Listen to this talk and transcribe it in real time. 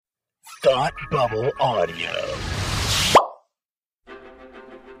Thought Bubble Audio.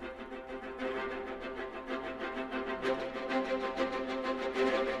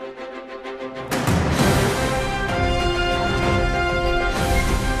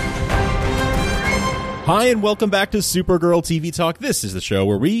 Hi, and welcome back to Supergirl TV Talk. This is the show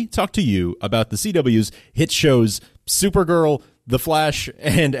where we talk to you about the CW's hit shows Supergirl, The Flash,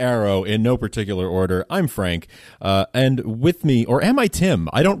 and Arrow in no particular order. I'm Frank, and with me, or am I Tim?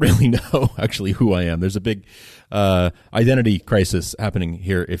 I don't really know actually who I am. There's a big identity crisis happening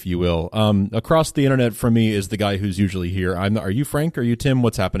here, if you will. Across the internet from me is the guy who's usually here. Are you Frank? Are you Tim?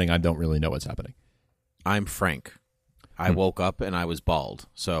 What's happening? I don't really know what's happening. I'm Frank. I woke up and I was bald,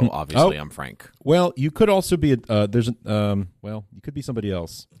 so obviously I'm Frank. Well, you could also be you could be somebody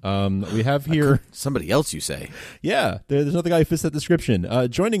else. We have here Somebody else, you say? Yeah, there's another guy who fits that description.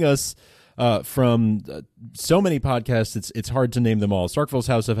 Joining us from so many podcasts, it's hard to name them all. Starkville's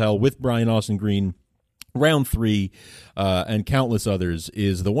House of Hell with Brian Austin Green, Round 3, and countless others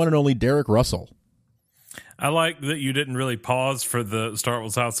is the one and only Derek Russell. I like that you didn't really pause for the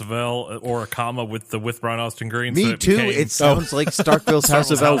Starkville's House of L or a comma with Brian Austin Green. Me so too. It sounds like Starkville's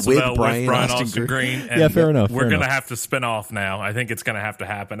House of L with Brian Austin Green. And yeah, fair enough. We're going to have to spin off now. I think it's going to have to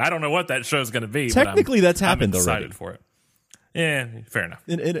happen. I don't know what that show's going to be. Technically, but that's happened I'm excited already. for it. Yeah, fair enough.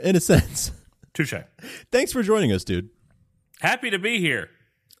 In a sense. Touche. Thanks for joining us, dude. Happy to be here.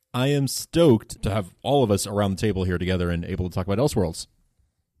 I am stoked to have all of us around the table here together and able to talk about Elseworlds.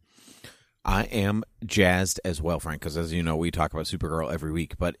 I am jazzed as well, Frank, because as you know, we talk about Supergirl every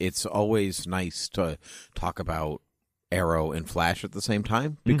week, but it's always nice to talk about Arrow and Flash at the same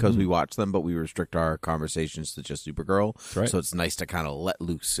time because we watch them, but we restrict our conversations to just Supergirl. Right. So it's nice to kind of let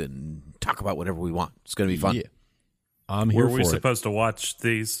loose and talk about whatever we want. It's going to be fun. Yeah. I'm here Were for we it. supposed to watch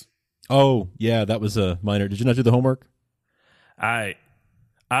these? Oh, yeah, that was a minor. Did you not do the homework? I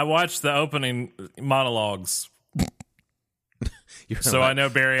watched the opening monologues. So I know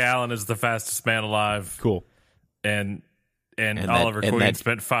Barry Allen is the fastest man alive. Cool. And Oliver Queen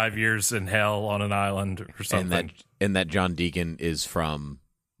spent 5 years in hell on an island or something. And that John Deegan is from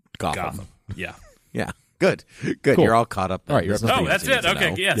Gotham. Yeah. Yeah. Good. Cool. You're all caught up. All right, you're up to Oh, that's it. Okay.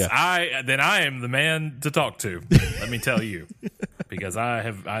 Know. Yes. Yeah. I am the man to talk to. Let me tell you, because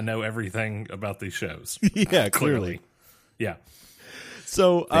I know everything about these shows. Yeah, clearly. Yeah.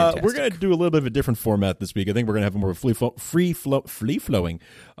 So we're going to do a little bit of a different format this week. I think we're going to have a more free-flowing,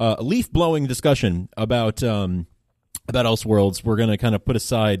 leaf-blowing discussion about Elseworlds. We're going to kind of put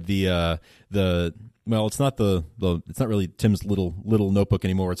aside the it's not it's not really Tim's little notebook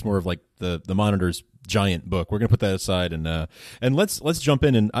anymore. It's more of like the Monitor's giant book. We're going to put that aside and let's jump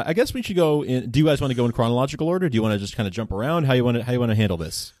in. And I guess we should go in. Do you guys want to go in chronological order? Do you want to just kind of jump around? How you want to handle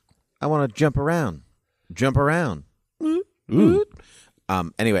this? I want to jump around. Ooh.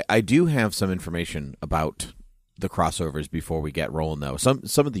 Anyway, I do have some information about the crossovers before we get rolling, though.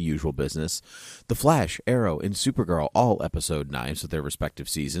 Some of the usual business. The Flash, Arrow, and Supergirl, all episode 9s of their respective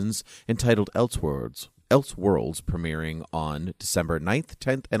seasons, entitled Elseworlds, premiering on December 9th,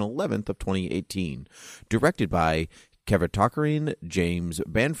 10th, and 11th of 2018. Directed by Kevin Toccarine, James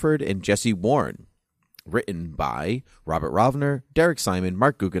Banford, and Jesse Warren. Written by Robert Rovner, Derek Simon,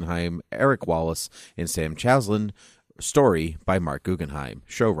 Mark Guggenheim, Eric Wallace, and Sam Chaslin. Story by Mark Guggenheim,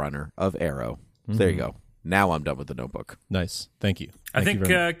 showrunner of Arrow. So there you go. Now I'm done with the notebook. Nice. Thank you. I think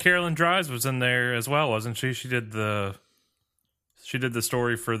Carolyn Dries was in there as well, wasn't she? She did the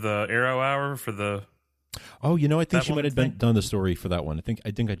story for the Arrow Hour for the. Oh, I think she might have done the story for that one. I think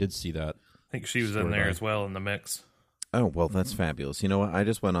I did see that. I think she was in there as well in the mix. Oh, well, that's fabulous. You know what? I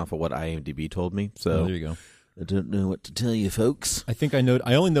just went off of what IMDb told me. So there you go. I don't know what to tell you, folks. I think I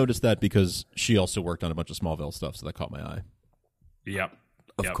only noticed that because she also worked on a bunch of Smallville stuff, so that caught my eye. Yep.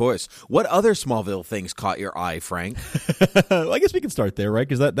 Of course. What other Smallville things caught your eye, Frank? Well, I guess we can start there, right?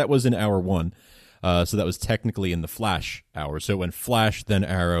 Because that was in hour 1. So that was technically in the Flash hour. So it went Flash, then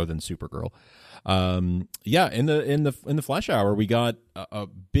Arrow, then Supergirl. In the Flash hour, we got a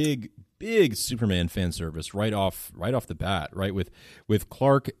big Superman fan service right off the bat, right? With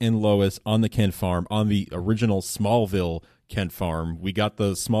Clark and Lois on the Kent farm, on the original Smallville Kent farm. We got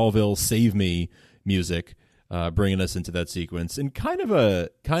the Smallville Save Me music, bringing us into that sequence, and kind of a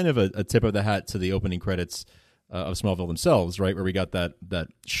tip of the hat to the opening credits of Smallville themselves, right? Where we got that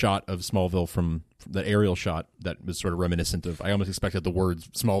shot of Smallville from that aerial shot that was sort of reminiscent of. I almost expected the words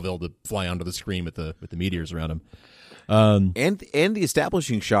Smallville to fly onto the screen with the meteors around him. And the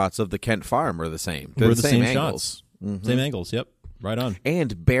establishing shots of the Kent farm are the same. They're the same angles. shots. Same angles, yep. Right on.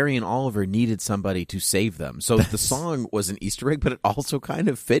 And Barry and Oliver needed somebody to save them. So the song was an Easter egg, but it also kind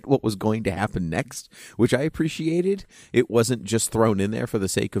of fit what was going to happen next, which I appreciated. It wasn't just thrown in there for the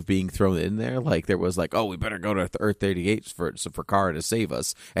sake of being thrown in there. Like there was like, oh, we better go to Earth 38 for Kara to save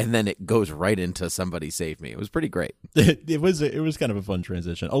us. And then it goes right into somebody save me. It was pretty great. It was kind of a fun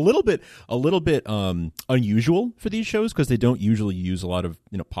transition. A little bit unusual for these shows because they don't usually use a lot of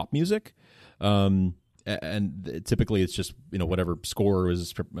pop music. And typically it's just whatever score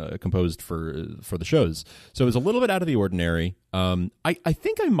was composed for the shows, so it was a little bit out of the ordinary. I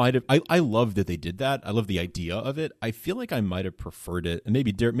think I might have I love that they did that. I love the idea of it. I feel like I might have preferred it, and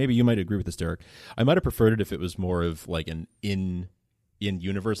maybe you might agree with this, Derek. I might have preferred it if it was more of like an in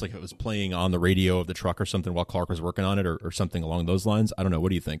universe, like if it was playing on the radio of the truck or something while Clark was working on it, or something along those lines. I don't know. What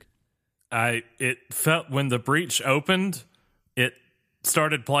do you think? It felt when the breach opened, it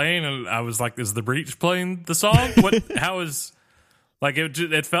started playing, and I was like, "Is the breach playing the song? How is like it?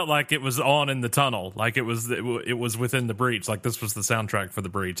 It felt like it was on in the tunnel, like it was within the breach. Like this was the soundtrack for the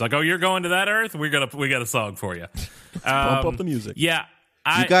breach. Like, oh, you're going to that Earth? We got a song for you. Pump up the music. Yeah,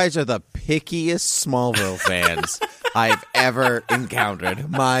 you guys are the pickiest Smallville fans I've ever encountered.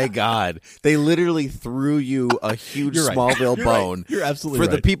 My God. They literally threw you a huge Smallville bone. Right. You're absolutely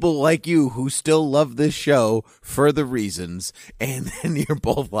for the people like you who still love this show for the reasons, and then you're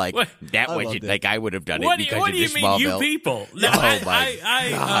both like, that wasn't like I would have done it because what of this Smallville. What do you mean, you people? No,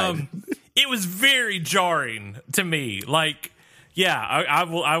 God. It was very jarring to me. Like, yeah,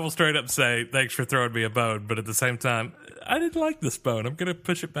 I will straight up say thanks for throwing me a bone, but at the same time, I didn't like this bone. I'm going to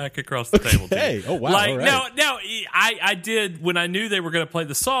push it back across the table. Hey, oh wow! Like, right. no, I did when I knew they were going to play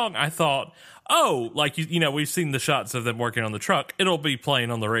the song. I thought, oh, like we've seen the shots of them working on the truck. It'll be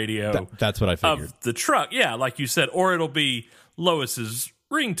playing on the radio. That's what I figured. Of the truck, yeah, like you said, or it'll be Lois's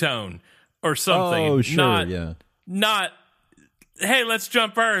ringtone or something. Oh, sure, not. Hey, let's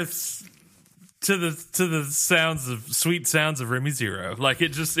jump Earths to the sweet sounds of Remy Zero. Like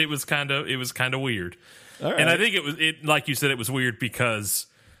it was kind of weird. Right. And I think it like you said, it was weird because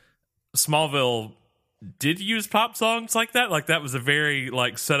Smallville did use pop songs like that. Like that was a very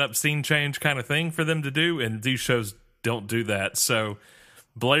like set up scene change kind of thing for them to do, and these shows don't do that. So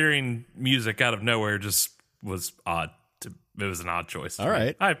blaring music out of nowhere just was odd. It was an odd choice. All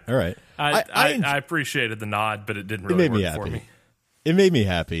right. I appreciated the nod, but it didn't really work for me. It made me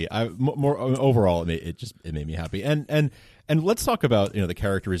happy. More overall, it made me happy. And let's talk about the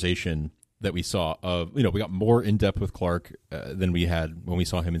characterization that we saw of we got more in depth with Clark than we had when we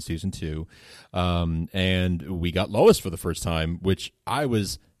saw him in season 2, and we got Lois for the first time, which I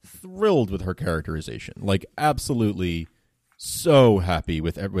was thrilled with her characterization. Like absolutely, so happy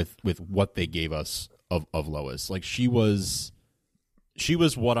with what they gave us of Lois. Like she was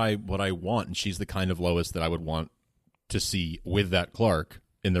what I want, and she's the kind of Lois that I would want to see with that Clark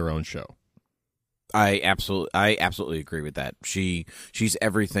in their own show. I absolutely agree with that. She's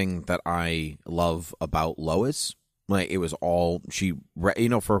everything that I love about Lois. Like it was all she,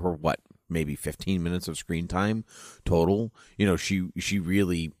 for her maybe 15 minutes of screen time total. She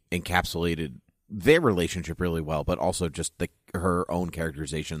really encapsulated their relationship really well, but also just her own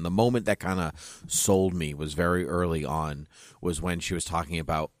characterization. The moment that kind of sold me was very early on, was when she was talking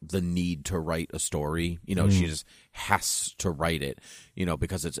about the need to write a story. She just has to write it,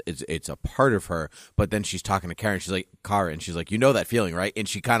 because it's a part of her. But then she's talking to Karen. She's like, Kara, and she's like, that feeling, right? And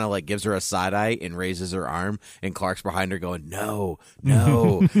she kind of like gives her a side eye and raises her arm, and Clark's behind her going, no.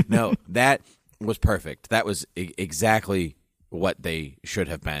 That was perfect. That was exactly what they should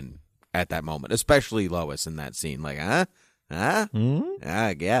have been at that moment, especially Lois in that scene. Like, yeah,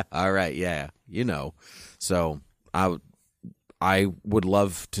 all right, yeah, So I would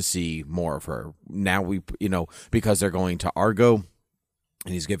love to see more of her. Now because they're going to Argo,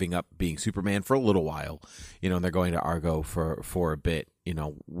 and he's giving up being Superman for a little while, and they're going to Argo for a bit.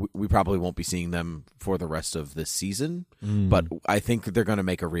 We probably won't be seeing them for the rest of this season, but I think they're going to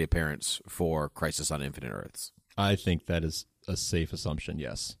make a reappearance for Crisis on Infinite Earths. I think that is a safe assumption.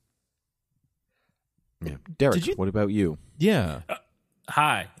 Yes. Yeah. Derek, what about you? Yeah.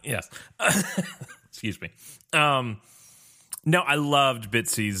 Hi. Yes. Excuse me. No, I loved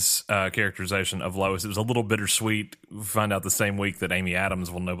Bitsy's characterization of Lois. It was a little bittersweet. We find out the same week that Amy Adams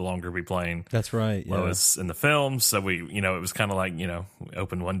will no longer be playing That's right, yeah. Lois in the film. So we, it was kind of like,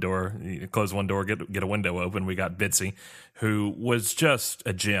 open one door, close one door, get a window open. We got Bitsy, who was just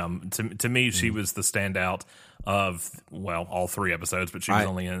a gem. To me, she was the standout of, all 3 episodes, but she was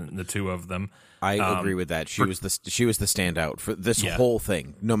only in the 2 of them. I agree with that. She was the standout for this whole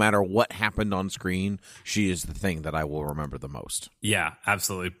thing. No matter what happened on screen, she is the thing that I will remember the most. Yeah,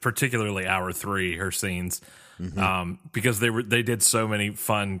 absolutely. Particularly hour 3, her scenes. because they did so many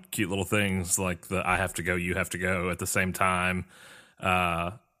fun, cute little things like the "I have to go, you have to go" at the same time.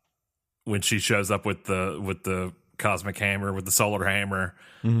 When she shows up with the cosmic hammer, with the solar hammer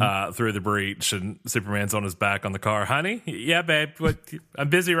through the breach, and Superman's on his back on the car. Honey, yeah, babe, I'm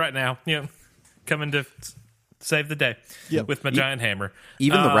busy right now. Coming to save the day with my giant hammer.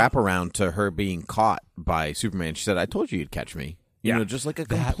 Even the wraparound to her being caught by Superman, she said, "I told you you'd catch me." Just like a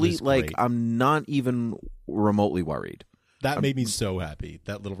complete, like, I'm not even remotely worried. That made me so happy,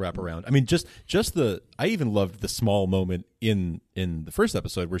 that little wraparound. I mean, I even loved the small moment in the first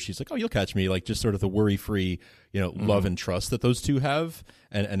episode where she's like, "Oh, you'll catch me," like just sort of the worry-free, love and trust that those two have,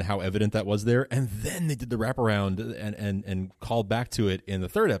 and how evident that was there. And then they did the wraparound and called back to it in the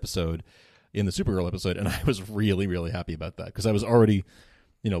third episode, in the Supergirl episode, and I was really, really happy about that because I was already,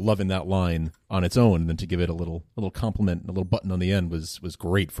 loving that line on its own, and then to give it a little compliment, a little button on the end was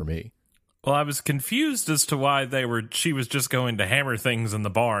great for me. Well, I was confused as to why she was just going to hammer things in the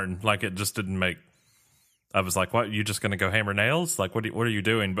barn. Like, it just didn't make... I was like, what, you just going to go hammer nails? Like, what are you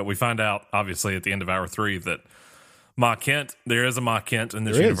doing? But we find out, obviously, at the end of hour 3 that Ma Kent, there is a Ma Kent in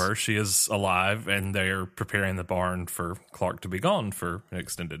this universe. She is alive, and they're preparing the barn for Clark to be gone for an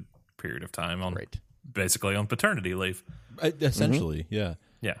extended period of time basically on paternity leave. Essentially, yeah.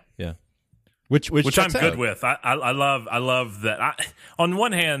 Yeah. Which I'm good with. I love that. On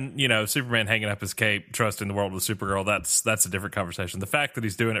one hand, Superman hanging up his cape, trusting the world with Supergirl, that's a different conversation. The fact that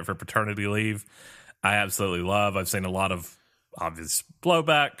he's doing it for paternity leave, I absolutely love. I've seen a lot of obvious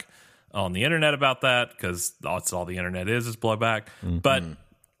blowback on the internet about that because that's all the internet is blowback. Mm-hmm. But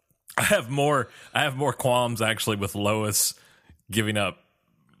I have more qualms actually with Lois giving up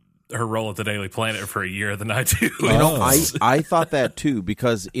her role at the Daily Planet for a year than I do. I thought that too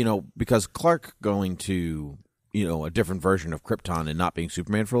because Clark going to a different version of Krypton and not being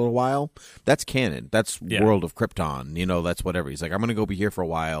Superman for a little while, that's canon. That's world of Krypton. That's whatever. He's like, I'm going to go be here for a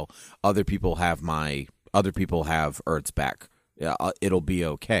while. Other people have Earth's back. Yeah, it'll be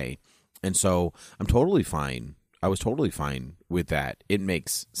okay. And so I'm totally fine. I was totally fine with that. It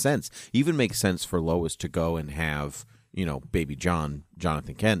makes sense. Even makes sense for Lois to go and have baby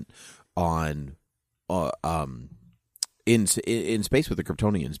Jonathan Kent on in space with the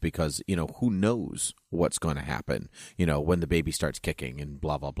Kryptonians because who knows what's going to happen when the baby starts kicking and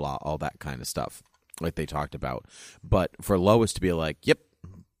blah blah blah, all that kind of stuff like they talked about. But for Lois to be like, yep,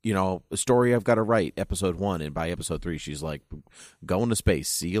 a story I've got to write, episode 1, and by episode 3 she's like, going to space,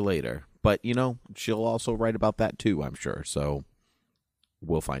 see you later. But she'll also write about that too, I'm sure. So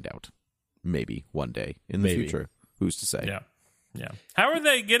we'll find out maybe one day in the future. Who's to say? Yeah. How are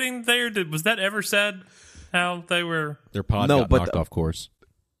they getting there? Was that ever said? How they were? Their pod got knocked off course.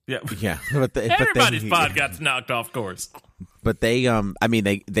 Yeah. But everybody's pod got knocked off course. But they,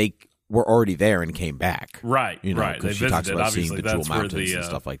 they were already there and came back. Right. Right. Because she talks about seeing the Jewel Mountains and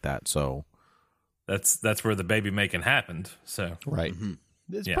stuff like that. So that's where the baby making happened. So right. Mm-hmm.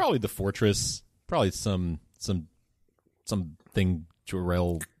 It's probably the fortress. Probably something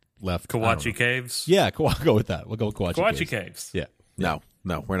Jor-El left. Kawachi Caves? Yeah, we'll go with that. We'll go with Kawachi Caves. Yeah. No,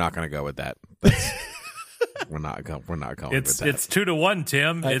 we're not going to go with that. We're not going with that. It's 2-1,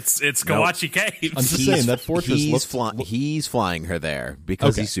 Tim. It's Kawachi Caves. I'm just saying that fortress he's flying her there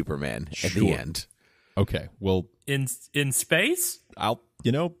because he's Superman at the end. Okay. Well, in space?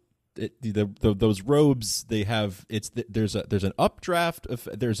 Those robes they have, there's an updraft of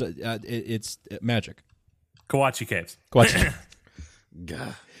it's magic. Kawachi Caves.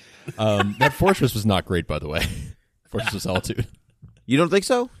 That fortress was not great, by the way. Fortress of Solitude. You don't think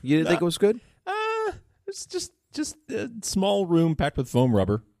so? You didn't think it was good? It's just a small room packed with foam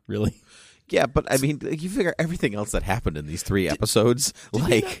rubber, really. Yeah, but I mean, you figure everything else that happened in these 3 episodes.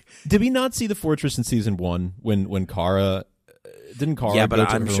 Did we not see the fortress in season 1 when Kara? Didn't Kara go to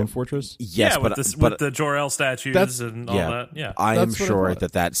her own fortress? Yes, with the Jor-El statues and all that. Yeah, I am sure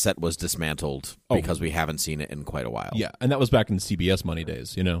that set was dismantled because we haven't seen it in quite a while. Yeah, and that was back in CBS money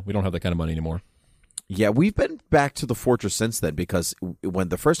days. We don't have that kind of money anymore. Yeah, we've been back to the fortress since then because when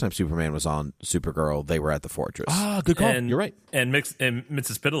the first time Superman was on Supergirl, they were at the fortress. Ah, good call. You're right. And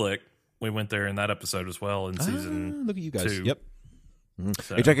Mrs. Pitalik, we went there in that episode as well in season. Look at you guys. 2. Yep. Mm-hmm.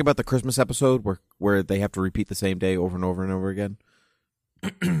 So. Are you talking about the Christmas episode where they have to repeat the same day over and over and over again?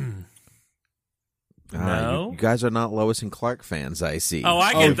 No, you guys are not Lois and Clark fans. I see. Oh,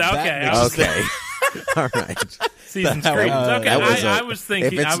 I get that. Okay. All right. Season 3. Okay, I was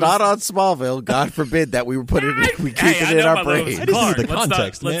thinking. If it's not on Smallville, God forbid that we were putting it. We keep it in our brains. This is the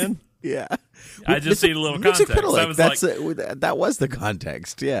context, man. Yeah. I just need a little context. That was the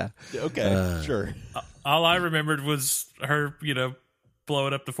context. Yeah. Okay. Sure. All I remembered was her,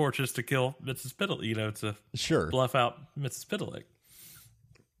 blowing up the fortress to kill Mrs. Piddle, to Sure. bluff out Mrs. Piddleick.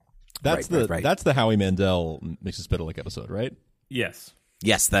 That's Right. That's the Howie Mandel Mrs. Spitalick episode, right? Yes.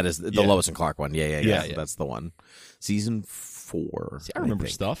 Yes, that is the Yeah. Lois and Clark one. Yeah. Yeah. That's the one. Season 4. See, I remember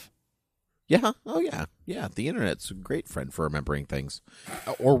think. stuff. Yeah. Oh, yeah. Yeah. The internet's a great friend for remembering things.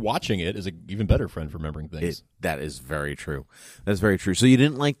 Or watching it is an even better friend for remembering things. That is very true. That's very true. So you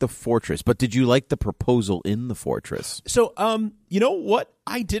didn't like the fortress, but did you like the proposal in the fortress? So, you know what?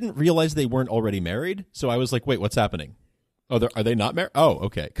 I didn't realize they weren't already married. So I was like, wait, what's happening? Oh, are they not married? Oh,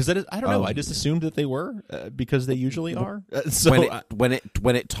 okay. Because I don't know. I just assumed that they were because they usually are. When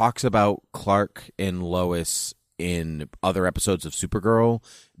it talks about Clark and Lois in other episodes of Supergirl,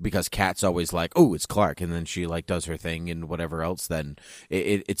 because Kat's always like, "Oh, it's Clark," and then she like does her thing and whatever else. Then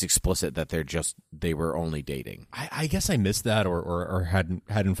it's explicit that they were only dating. I guess I missed that or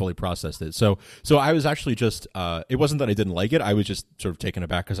hadn't fully processed it. So I was actually just it wasn't that I didn't like it. I was just sort of taken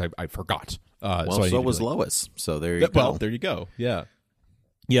aback because I forgot. So was Lois. So there you go. Well, there you go. Yeah.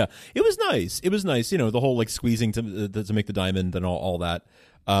 Yeah, it was nice. It was nice, the whole like squeezing to make the diamond and all that.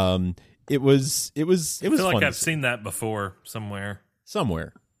 It was I feel fun like to I've see. seen that before somewhere.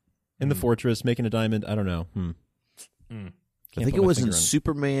 Somewhere in the fortress making a diamond. I don't know. I think it was in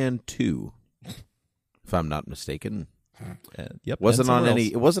Superman 2, if I'm not mistaken. Yep. Wasn't and on somewhere any.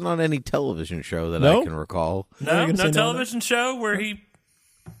 else. It wasn't on any television show that No? I can recall. you're No gonna say no on television show where he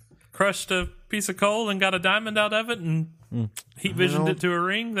crushed a piece of coal and got a diamond out of it and heat visioned it to a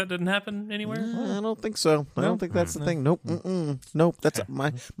ring. That didn't happen anywhere. I don't think so. I don't think that's the thing. Nope. Nope. That's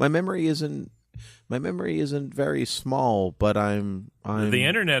my memory isn't. My memory isn't very small, but I'm. The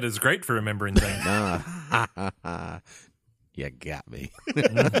internet is great for remembering things. You got me.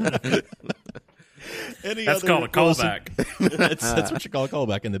 That's called a callback. That's what you call a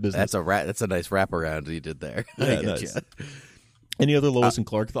callback in the business. That's a nice wraparound you did there. Yeah, I get nice. ya. Any other Lois and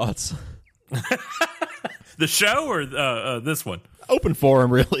Clark thoughts? The show or this one? Open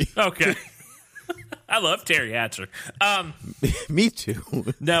forum, really. Okay. I love Terry Hatcher. Me too.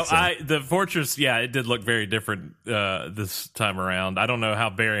 No, the fortress, it did look very different this time around. I don't know how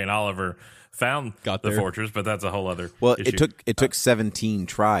Barry and Oliver found Got the there. fortress, but that's a whole other Well, issue. it took 17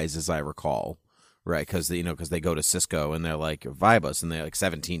 tries, as I recall, right? Because they go to Cisco and they're like Vibus, and they're like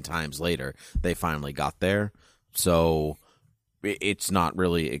 17 times later they finally got there. So it's not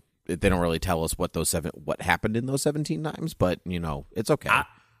really. They don't really tell us what happened in those 17 times, but it's okay.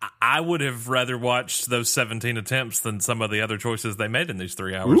 I would have rather watched those 17 attempts than some of the other choices they made in these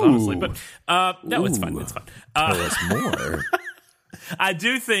 3 hours, Ooh. honestly. But no, it's fine. It's fine. Tell us more. I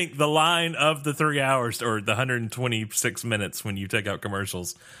do think the line of the 3 hours or the 126 minutes when you take out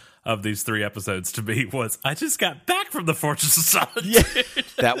commercials of these 3 episodes to me was, I just got back from the Fortress of Solitude.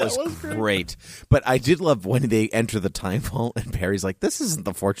 That was great. But I did love when they enter the time vault and Perry's like, "This isn't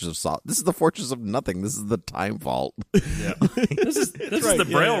the Fortress of Salt. This is the Fortress of Nothing. This is the time vault." Yeah. This is the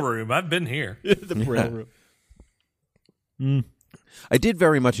Braille room. I've been here. The Braille room. I did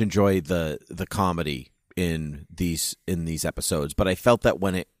very much enjoy the comedy in these episodes, but I felt that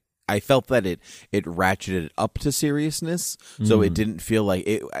it ratcheted up to seriousness, so it didn't feel like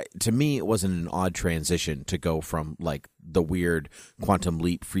it. To me, it wasn't an odd transition to go from like the weird Quantum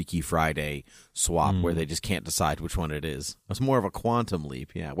Leap Freaky Friday swap where they just can't decide which one it is. It's more of a Quantum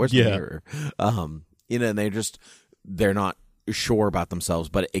Leap. Yeah, where's the mirror? And they're not sure about themselves,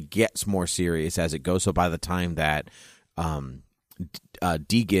 but it gets more serious as it goes. So by the time that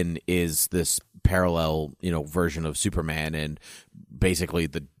Deegan is this parallel, version of Superman, and basically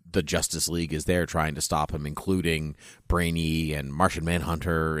the Justice League is there trying to stop him, including Brainy and Martian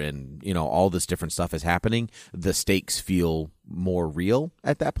Manhunter, and all this different stuff is happening. The stakes feel more real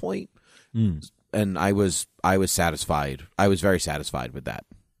at that point, and I was satisfied. I was very satisfied with that.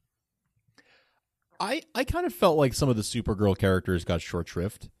 I kind of felt like some of the Supergirl characters got short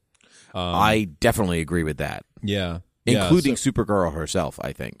shrift. I definitely agree with that, including Supergirl herself,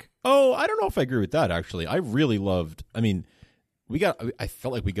 I think. Oh, I don't know if I agree with that, actually. I really loved... I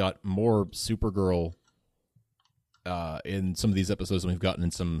felt like we got more Supergirl in some of these episodes than we've gotten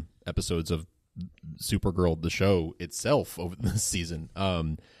in some episodes of Supergirl, the show itself, over this season.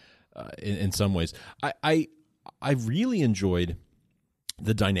 In some ways, I really enjoyed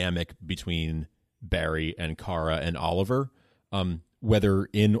the dynamic between Barry and Kara and Oliver, whether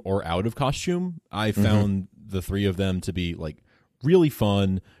in or out of costume. I found the three of them to be like really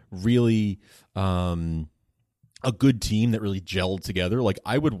fun, really. A good team that really gelled together. Like,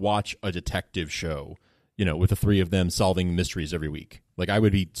 I would watch a detective show, with the three of them solving mysteries every week. Like, I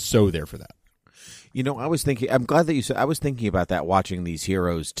would be so there for that. I was thinking, I'm glad that you said, I was thinking about that, watching these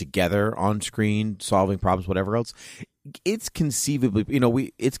heroes together on screen, solving problems, whatever else. it's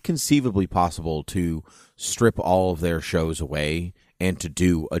conceivably, it's conceivably possible to strip all of their shows away and to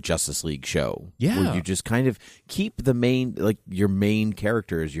do a Justice League show. Yeah. Where you just kind of keep the main, like your main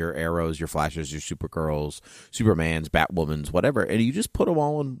characters, your Arrows, your Flashes, your Supergirls, Supermans, Batwomans, whatever, and you just put them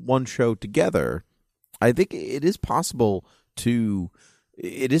all in one show together. I think it is possible to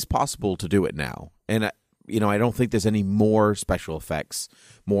do it now. And I don't think there's any more special effects,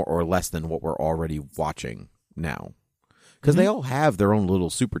 more or less than what we're already watching now. Because they all have their own little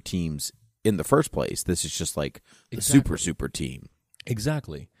super teams in the first place. This is just like the super team.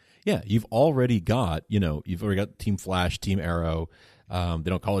 Exactly. Yeah, you've already got, Team Flash, Team Arrow. They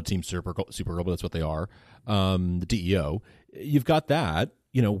don't call it Team Supergirl, but that's what they are. The DEO. You've got that.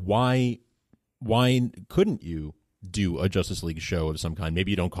 Why couldn't you do a Justice League show of some kind?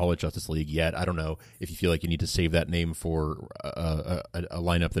 Maybe you don't call it Justice League yet. I don't know if you feel like you need to save that name for a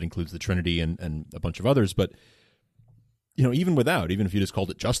lineup that includes the Trinity and a bunch of others. But even if you just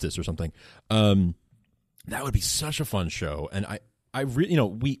called it Justice or something, that would be such a fun show. And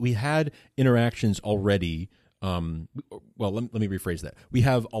we had interactions already. Let me rephrase that. We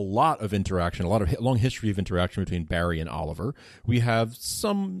have a lot of interaction, long history of interaction between Barry and Oliver. We have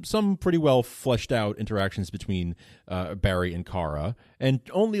some pretty well fleshed out interactions between Barry and Kara, and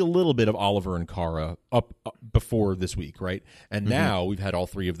only a little bit of Oliver and Kara up before this week, right? And now we've had all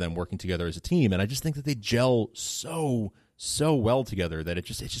three of them working together as a team, and I just think that they gel so well together that it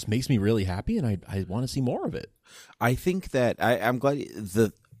just makes me really happy, and I want to see more of it. I think that I'm glad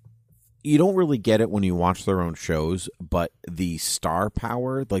you don't really get it when you watch their own shows, but the star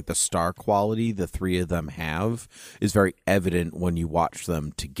power, like the star quality the three of them have, is very evident when you watch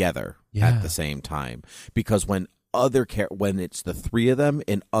them together at the same time. Because when it's the three of them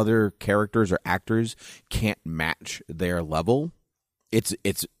and other characters or actors can't match their level,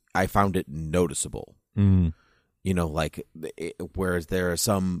 I found it noticeable. Whereas there are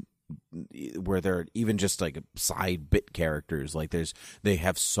some where they're even just like side bit characters, like they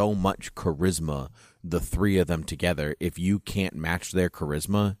have so much charisma, the three of them together. If you can't match their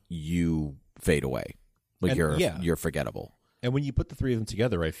charisma, you fade away. You're forgettable. And when you put the three of them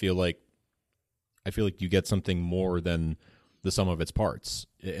together, I feel like you get something more than the sum of its parts,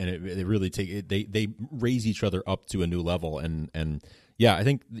 and it really they raise each other up to a new level. And yeah, I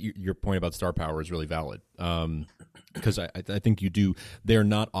think your point about star power is really valid. Because I think they're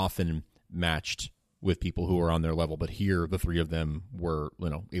not often matched with people who are on their level, but here the three of them were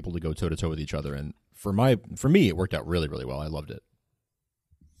able to go toe to toe with each other, and for me it worked out really, really well. I loved it.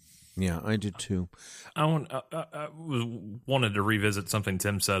 Yeah, I did too. I wanted to revisit something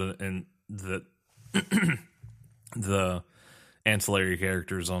Tim said, and that the ancillary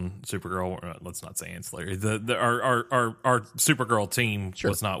characters on Supergirl. Let's not say ancillary. Our Supergirl team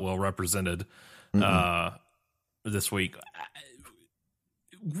was not well represented this week.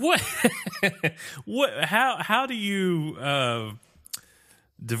 What? How do you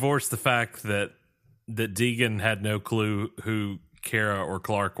divorce the fact that Deegan had no clue who Kara or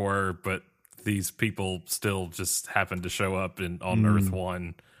Clark were, but these people still just happened to show up on Earth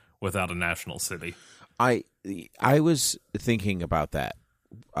 1 without a national city? I was thinking about that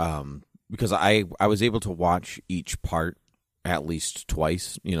because I was able to watch each part at least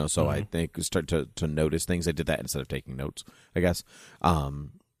twice, so I think start to notice things. I did that instead of taking notes, I guess.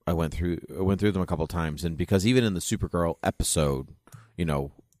 I went through them a couple of times, and because even in the Supergirl episode,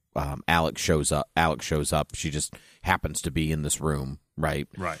 Alex shows up. She just happens to be in this room, right?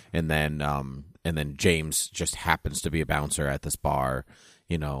 Right. And then James just happens to be a bouncer at this bar.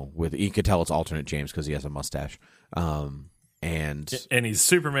 You could tell it's alternate James because he has a mustache. And he's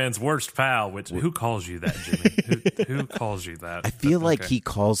Superman's worst pal. Who calls you that, Jimmy? who calls you that? I feel like he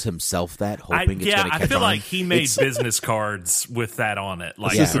calls himself that, hoping it's going to catch on. I feel like he made business cards with that on it,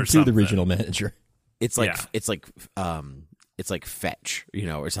 like assistant to the regional manager. It's like fetch,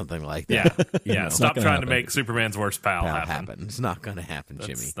 or something like that. Yeah. Stop trying to make Superman's worst pal happen. It's not going to happen,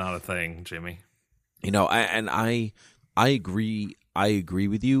 Jimmy. It's not a thing, Jimmy. I agree. I agree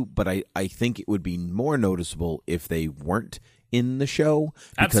with you, but I think it would be more noticeable if they weren't in the show.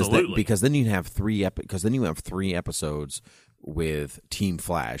 Absolutely. Because then you have three episodes with Team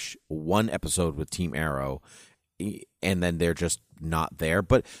Flash, one episode with Team Arrow, and then they're just not there.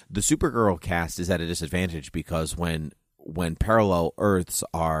 But the Supergirl cast is at a disadvantage because when parallel Earths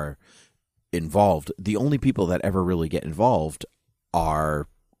are involved, the only people that ever really get involved the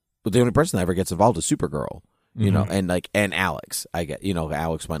only person that ever gets involved is Supergirl. And Alex, I get,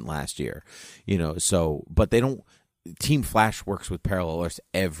 Alex went last year, but they don't. Team Flash works with parallel Earths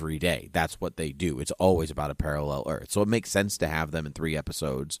every day. That's what they do. It's always about a parallel Earth. So it makes sense to have them in 3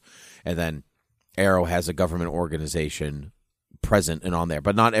 episodes. And then Arrow has a government organization present and on there,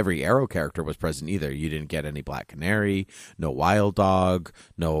 but not every Arrow character was present either. You didn't get any Black Canary, no Wild Dog,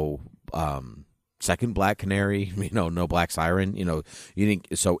 no second Black Canary, no Black Siren. You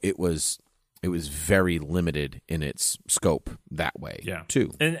didn't. So it was very limited in its scope that way. Yeah,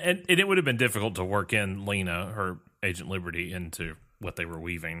 too. And it would have been difficult to work in Lena, her Agent Liberty, into what they were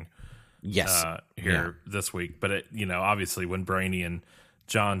weaving. Yes, here this week, but obviously when Brainy and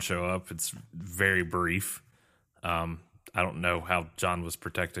John show up, it's very brief. I don't know how John was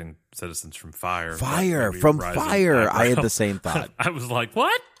protecting citizens from fire. Fire. I had the same thought. I was like,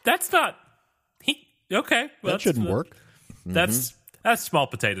 what? That's not... Okay. Well, that shouldn't work. That's small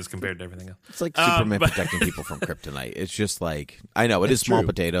potatoes compared to everything else. It's like Superman protecting people from kryptonite. It's just like, I know, it is small true.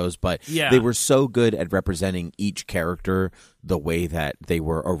 potatoes, but Yeah. they were so good at representing each character the way that they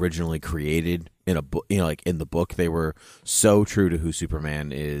were originally created in a book. Like in the book, they were so true to who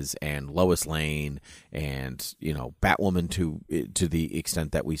Superman is, and Lois Lane, and Batwoman to the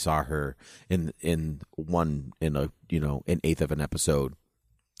extent that we saw her in an eighth of an episode.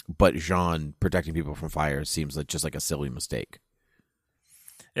 But Jean protecting people from fire seems like just like a silly mistake.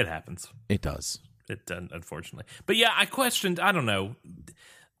 It happens. It does. It does, unfortunately. But yeah, I questioned, I don't know.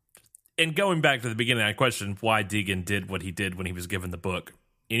 And going back to the beginning, I questioned why Deegan did what he did when he was given the book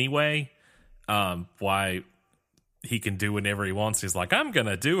anyway. Why he can do whatever he wants. He's like, I'm going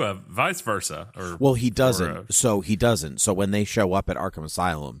to do a vice versa. Well, he doesn't. He doesn't. So when they show up at Arkham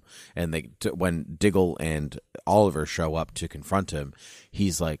Asylum, and when Diggle and Oliver show up to confront him,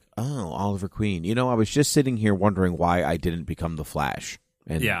 he's like, oh, Oliver Queen. I was just sitting here wondering why I didn't become the Flash.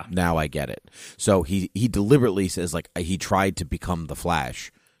 And now I get it. So he deliberately says, like, he tried to become the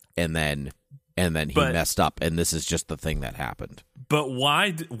Flash, and then he messed up, and this is just the thing that happened. But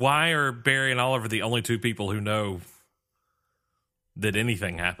why are Barry and Oliver the only two people who know that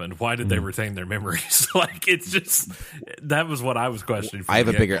anything happened? Why did they retain their memories? Like, it's just, that was what I was questioning. I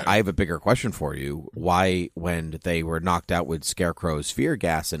have a bigger question for you. Why, when they were knocked out with Scarecrow's fear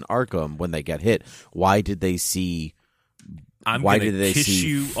gas in Arkham, when they get hit, why did they see? Why did they kiss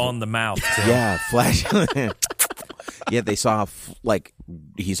you on the mouth? Tim. Yeah, Flash. Yeah, they saw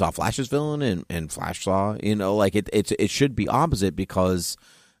he saw Flash's villain, and Flash saw. It should be opposite because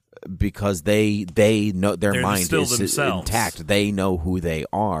they know their mind is intact. They know who they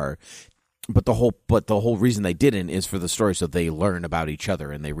are. But the whole reason they didn't is for the story, so they learn about each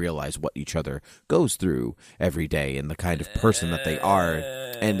other and they realize what each other goes through every day and the kind of person that they are,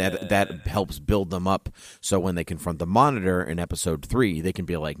 and that helps build them up. So when they confront the Monitor in episode 3, they can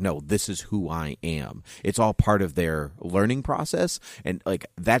be like, "No, this is who I am." It's all part of their learning process, and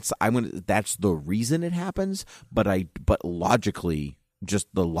that's the reason it happens. But logically, just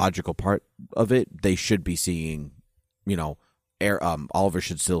the logical part of it, they should be seeing, Oliver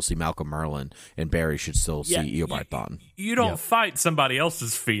should still see Malcolm Merlin, and Barry should still see Eobard Thawne. You don't fight somebody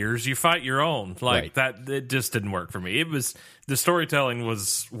else's fears; you fight your own. That, it just didn't work for me. It was, the storytelling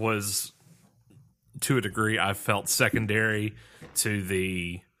was to a degree I felt secondary to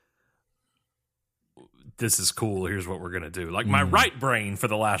the. This is cool. Here's what we're gonna do. Like, my right brain for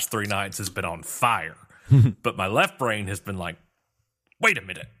the last 3 nights has been on fire, but my left brain has been like, wait a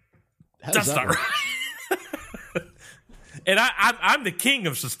minute, that's not right. And I'm the king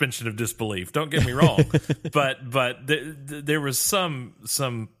of suspension of disbelief. Don't get me wrong, but there was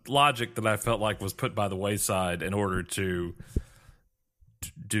some logic that I felt like was put by the wayside in order to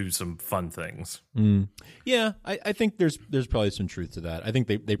do some fun things. Yeah, I think there's probably some truth to that. I think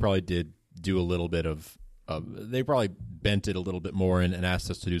they probably did do a little bit of they probably bent it a little bit more and asked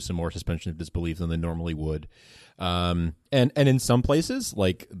us to do some more suspension of disbelief than they normally would. And in some places,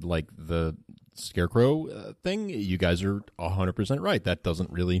 like the Scarecrow thing, you guys are 100% right. That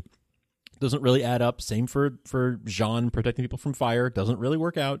doesn't really add up. Same for Jean protecting people from fire. Doesn't really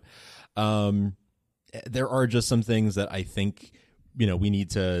work out. There are just some things that I think, we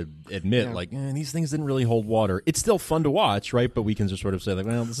need to admit, these things didn't really hold water. It's still fun to watch, right? But we can just sort of say,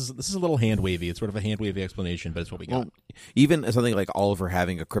 this is a little hand wavy. It's sort of a hand wavy explanation, but it's what we got. Well, even something like Oliver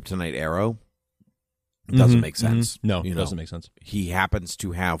having a kryptonite arrow doesn't make sense. No, it doesn't make sense. He happens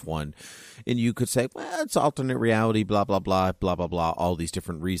to have one, and you could say, well, it's alternate reality, blah blah blah, blah blah blah, all these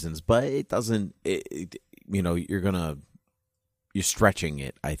different reasons, but it doesn't. You're stretching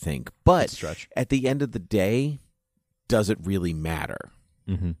it, I think. But at the end of the day, does it really matter?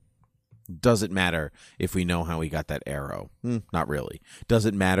 Mm-hmm. Does it matter if we know how he got that arrow? Not really. Does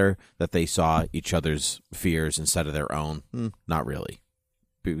it matter that they saw each other's fears instead of their own? Not really,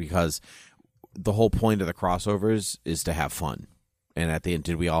 because the whole point of the crossovers is to have fun. And at the end,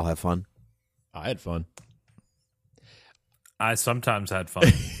 did we all have fun? I had fun. I sometimes had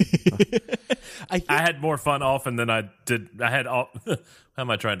fun. I had more fun often than I did. How am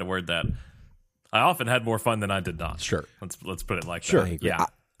I trying to word that? I often had more fun than I did not. Sure. Let's put it like Sure. that. Yeah.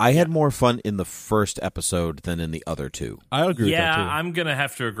 I had more fun in the first episode than in the other two. I agree with that Yeah, too. I'm going to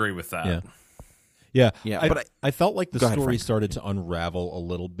have to agree with that. Yeah. But I felt like the Go ahead, story Frank. started to unravel a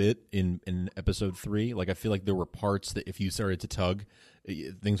little bit in episode 3. Like I feel like there were parts that if you started to tug,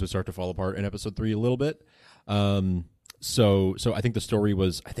 things would start to fall apart in episode 3 a little bit. So I think the story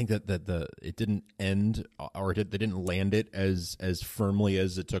was. I think that it didn't end, or they didn't land it as firmly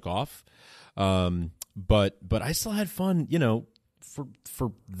as it took off. But I still had fun,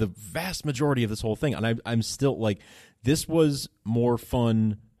 for the vast majority of this whole thing, and I'm still like, this was more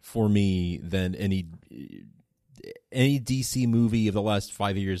fun for me than any DC movie of the last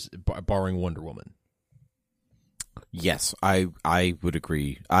 5 years, barring Wonder Woman. Yes, I would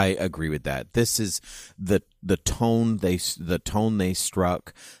agree. I agree with that. This is the tone they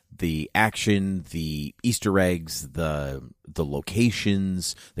struck, the action, the Easter eggs, the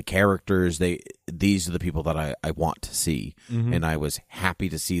locations, the characters. These are the people that I want to see, and I was happy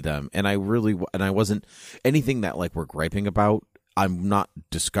to see them. And I wasn't anything that like we're griping about. I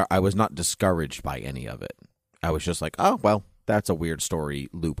was not discouraged by any of it. I was just like, oh well, that's a weird story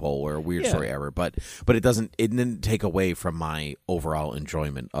loophole or a weird story error, but it didn't take away from my overall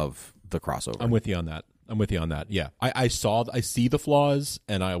enjoyment of the crossover. I'm with you on that. Yeah, I see the flaws,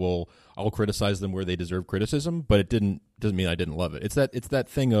 and I'll criticize them where they deserve criticism, but it doesn't mean I didn't love it. It's that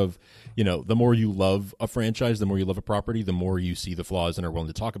thing of, the more you love a franchise, the more you love a property, the more you see the flaws and are willing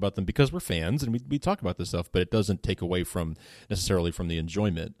to talk about them because we're fans and we talk about this stuff, but it doesn't take away necessarily from the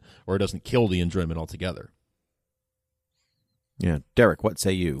enjoyment, or it doesn't kill the enjoyment altogether. Yeah, Derek, what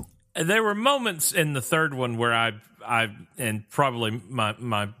say you? There were moments in the third one where I and probably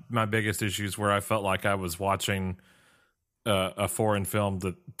my biggest issues where I felt like I was watching a foreign film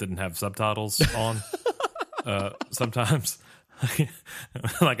that didn't have subtitles on. Sometimes,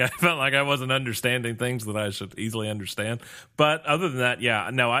 like I felt like I wasn't understanding things that I should easily understand. But other than that,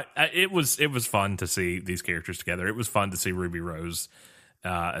 it was fun to see these characters together. It was fun to see Ruby Rose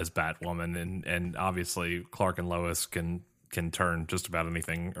as Batwoman, and obviously Clark and Lois can turn just about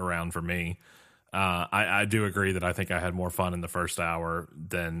anything around for me. I do agree that I think I had more fun in the first hour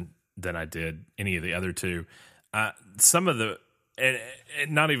than I did any of the other two. Some of the, and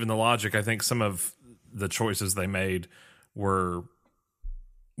not even the logic, I think some of the choices they made were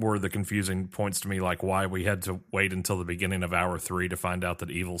the confusing points to me, like why we had to wait until the beginning of hour 3 to find out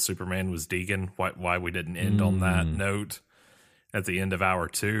that evil Superman was Deegan, why we didn't end on that note at the end of hour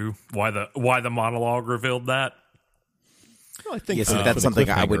 2, why the monologue revealed that. Well, I think that's something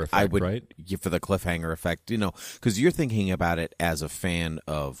I would right? for the cliffhanger effect, because you're thinking about it as a fan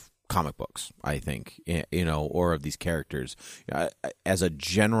of comic books, I think, or of these characters, as a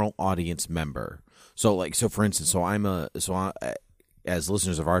general audience member. So for instance, as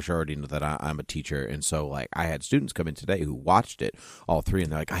listeners of our show already know that I'm a teacher, and so like I had students come in today who watched it all 3,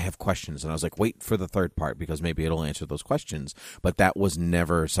 and they're like, I have questions, and I was like, wait for the third part because maybe it'll answer those questions. But that was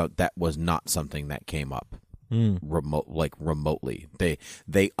not something that came up. Remotely.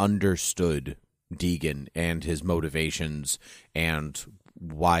 They understood Deegan and his motivations and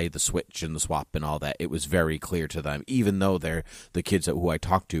why the switch and the swap and all that. It was very clear to them, even though the kids who I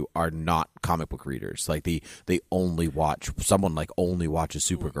talk to are not comic book readers. Like they only watches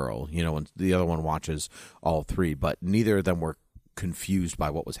Supergirl, and the other one watches all 3, but neither of them were confused by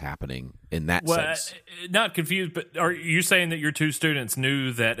what was happening in that sense. Not confused, but are you saying that your two students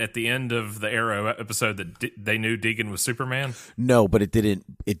knew that at the end of the Arrow episode that they knew Deegan was Superman? No, but it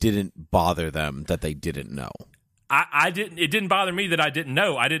didn't bother them that they didn't know. It didn't bother me that I didn't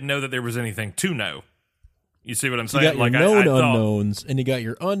know. I didn't know that there was anything to know. You see what I'm saying? You got your known unknowns, and you got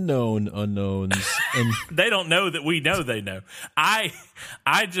your unknown unknowns, and they don't know that we know they know. I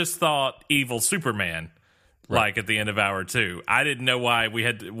just thought evil Superman. Right. Like at the end of hour 2, I didn't know why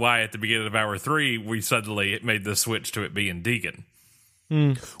at the beginning of hour 3 we suddenly made the switch to it being Deegan.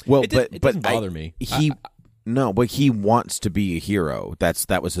 Well, it doesn't bother me. But he wants to be a hero.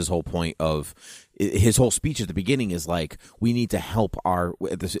 That was his whole point of his whole speech at the beginning is like, we need to help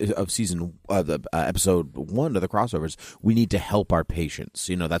episode 1 of the crossovers. We need to help our patients.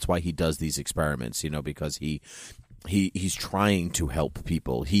 That's why he does these experiments. Because he's trying to help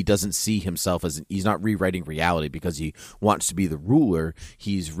people. He doesn't see himself he's not rewriting reality because he wants to be the ruler.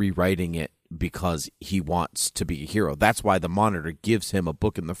 He's rewriting it because he wants to be a hero. That's why the Monitor gives him a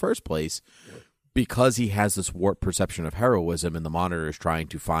book in the first place, because he has this warped perception of heroism, and the Monitor is trying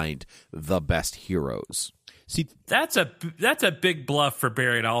to find the best heroes. See, that's a big bluff for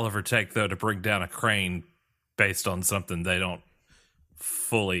Barry and Oliver take, though, to bring down a crane based on something they don't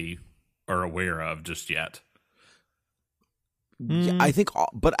fully are aware of just yet. Yeah, I think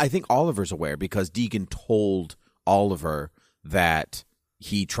Oliver's aware because Deegan told Oliver that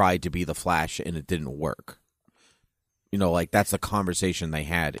he tried to be the Flash and it didn't work. You know, like that's the conversation they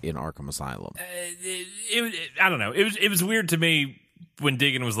had in Arkham Asylum. I don't know. It was weird to me when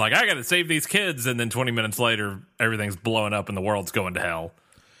Deegan was like, "I got to save these kids," and then 20 minutes later, everything's blowing up and the world's going to hell.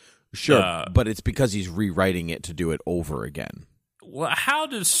 Sure, but it's because he's rewriting it to do it over again. Well, how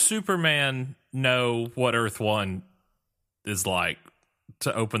does Superman know what Earth 1 is like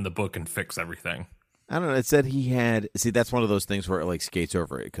to open the book and fix everything? I don't know. It said he had. See, that's one of those things where it like skates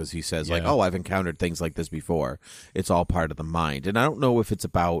over it because he says like, "Oh, I've encountered things like this before." It's all part of the mind, and I don't know if it's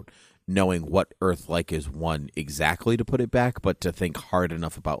about knowing what Earth like is one exactly to put it back, but to think hard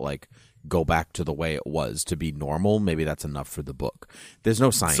enough about like go back to the way it was to be normal. Maybe that's enough for the book. There's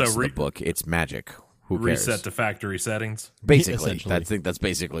no science in the book. It's magic. Who cares? Reset to factory settings. Basically, that's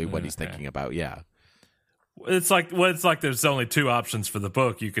basically what he's thinking about. Yeah. It's like there's only two options for the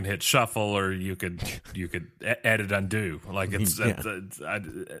book. You can hit shuffle, or you could edit undo. Like it's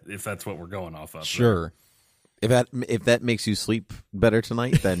if that's what we're going off of. Sure. If that makes you sleep better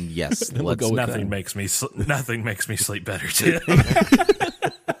tonight, then yes. Then we'll go with nothing that. Nothing makes me sleep better, Tim.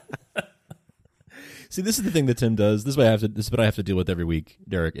 See, this is the thing that Tim does. This is what I have to deal with every week,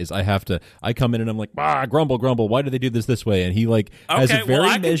 Derek, is I come in and I'm like, grumble. Why do they do this way? And he like has a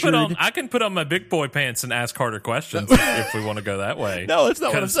very measured... I can put on my big boy pants and ask harder questions if we want to go that way. No, that's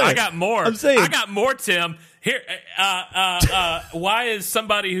not what I'm saying. I got more. I'm saying... I got more, Tim. Here, why is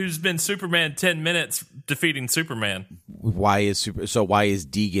somebody who's been Superman 10 minutes defeating Superman? Why is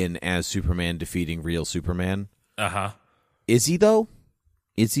Deegan as Superman defeating real Superman? Uh-huh. Is he though?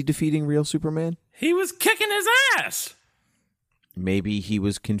 Is he defeating real Superman? He was kicking his ass. Maybe he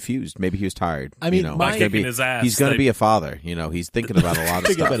was confused. Maybe he was tired. I mean, he's going to be a father. You know, he's thinking about a lot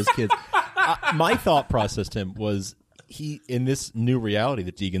of stuff. About his kids. My thought process, Tim, was in this new reality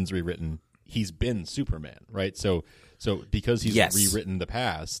that Deegan's rewritten, he's been Superman, right? So because he's rewritten the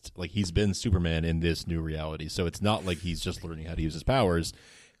past, like he's been Superman in this new reality. So it's not like he's just learning how to use his powers.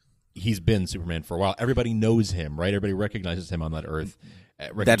 He's been Superman for a while. Everybody knows him, right? Everybody recognizes him on that Earth.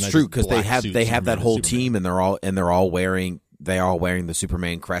 That's true because they have that whole team, and they're all wearing the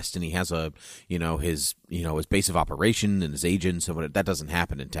Superman crest, and he has his base of operation and his agents, and that doesn't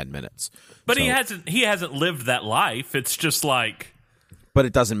happen in 10 minutes. But he hasn't lived that life. It's just like. But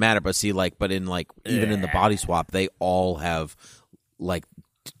it doesn't matter. But see, even in the body swap, they all have like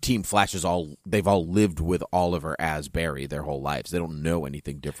Team Flash they've all lived with Oliver as Barry their whole lives. They don't know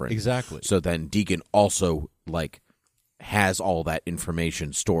anything different. Exactly. So then Deegan also has all that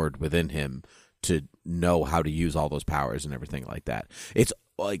information stored within him to know how to use all those powers and everything like that. It's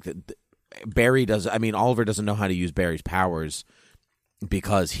like Barry does. I mean, Oliver doesn't know how to use Barry's powers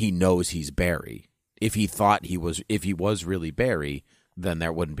because he knows he's Barry. If he was really Barry, then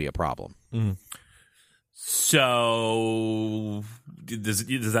there wouldn't be a problem. Mm-hmm. So,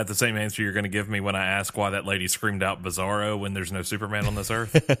 is that the same answer you're going to give me when I ask why that lady screamed out Bizarro when there's no Superman on this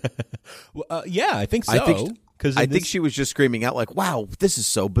earth? Yeah, I think so. I think she was just screaming out like, "Wow, this is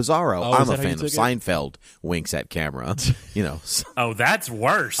so bizarro!" Oh, I'm a fan of Seinfeld. Winks at camera. Oh, that's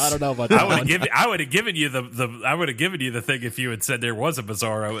worse. I don't know about that. I would have given you the thing if you had said there was a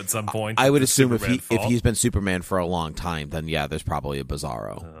Bizarro at some point. I would assume if he's been Superman for a long time, then yeah, there's probably a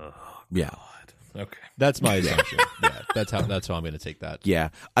Bizarro. Yeah. Okay. That's my assumption. Yeah, that's how I'm going to take that. Yeah,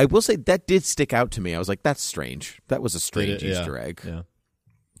 I will say that did stick out to me. I was like, "That's strange. That was a strange Easter egg." Yeah.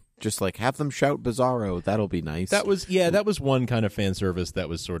 Just like have them shout Bizarro. That'll be nice. That was one kind of fan service that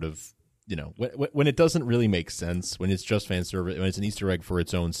was sort of, when it doesn't really make sense, when it's just fan service, when it's an Easter egg for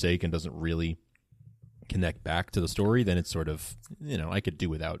its own sake and doesn't really connect back to the story, then it's sort of, I could do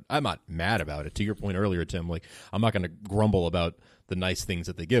without. I'm not mad about it. To your point earlier, Tim, like I'm not going to grumble about the nice things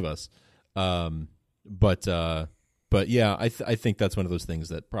that they give us. But yeah, I think that's one of those things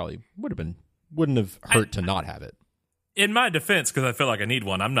that probably wouldn't have hurt to not have it. In my defense, because I feel like I need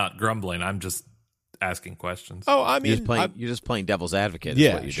one, I'm not grumbling. I'm just asking questions. Oh, I mean, you're just playing devil's advocate.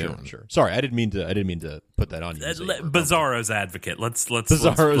 Yeah, is what you're doing. Sure. Sorry, I didn't mean to put that on you. Bizarro's advocate. Let's put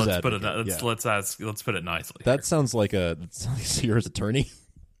it nicely. That sounds like Sierra's attorney.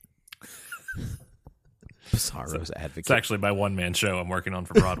 Bizarro's advocate. It's actually my one-man show I'm working on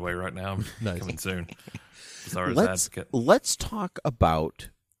for Broadway right now. Nice. Coming soon. Bizarro's advocate. Let's talk about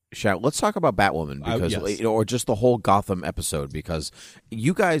Batwoman because or just the whole Gotham episode, because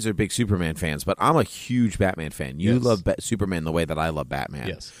you guys are big Superman fans, but I'm a huge Batman fan. You love Superman the way that I love Batman.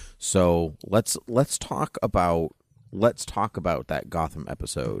 Yes. So let's talk about let's talk about that Gotham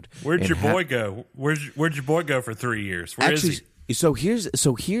episode. Where'd and your boy go? Where'd your boy go for 3 years? Where is he? So here's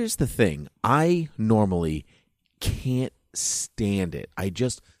the thing. I normally can't stand it. I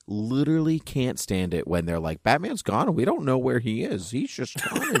just literally can't stand it when they're like, Batman's gone and we don't know where he is. He's just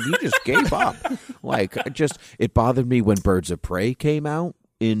gone and he just gave up. Like, it bothered me when Birds of Prey came out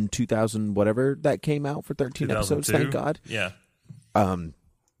in 2000, whatever that came out for 13 episodes. Thank God. Yeah.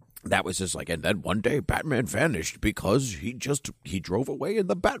 That was just like, and then one day Batman vanished because he drove away in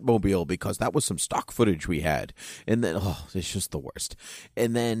the Batmobile because that was some stock footage we had. And then, it's just the worst.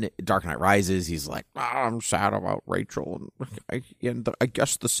 And then Dark Knight Rises, he's like, I'm sad about Rachel. And I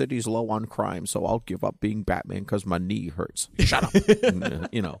guess the city's low on crime, so I'll give up being Batman because my knee hurts. Shut up.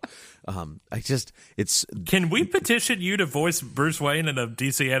 Can we petition you to voice Bruce Wayne in a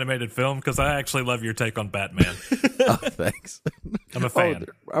DC animated film? Because I actually love your take on Batman. Oh, thanks. I'm a fan.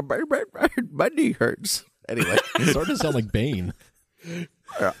 My knee hurts. Anyway, It's starting to sound like Bane.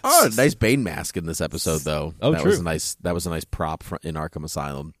 Nice Bane mask in this episode, though. Oh, that true. That was a nice prop in Arkham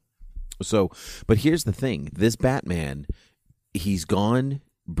Asylum. So, but here's the thing: this Batman, he's gone.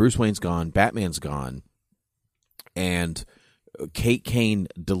 Bruce Wayne's gone. Batman's gone, and Kate Kane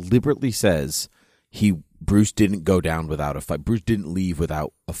deliberately says Bruce didn't go down without a fight. Bruce didn't leave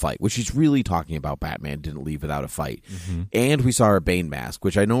without a fight, which he's really talking about. Batman didn't leave without a fight. Mm-hmm. And we saw our Bane mask,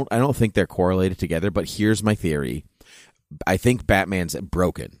 which I don't think they're correlated together, but here's my theory. I think Batman's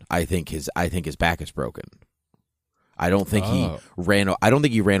broken. I think his back is broken. I don't think he ran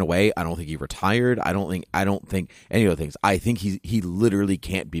away. I don't think he retired. I don't think any of the things. I think he literally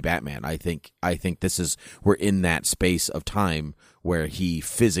can't be Batman. I think we're in that space of time where he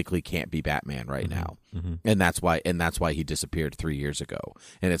physically can't be Batman right now. Mm-hmm. And that's why he disappeared 3 years ago.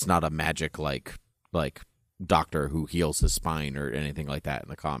 And it's not a magic like doctor who heals his spine or anything like that in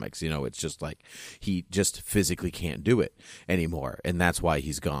the comics. It's just like he just physically can't do it anymore, and that's why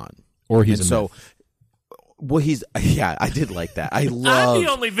he's gone. Or he's myth. Well, I did like that. I'm the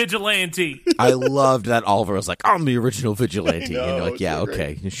only vigilante. I loved that Oliver was like, I'm the original vigilante. And you're like, yeah,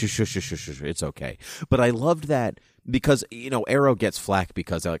 okay. Shush. It's okay. But I loved that because, Arrow gets flack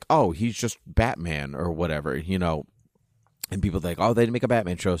because they're like, oh, he's just Batman or whatever, And people think, oh, they didn't make a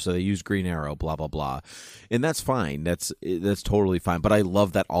Batman show, so they use Green Arrow, blah, blah, blah. And that's fine. That's totally fine. But I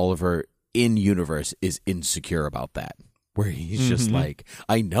love that Oliver in universe is insecure about that. Where he's just like,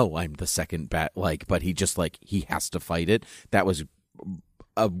 I know I'm the second bat, but he just he has to fight it. That was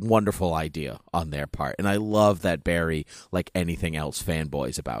a wonderful idea on their part, and I love that Barry, like anything else,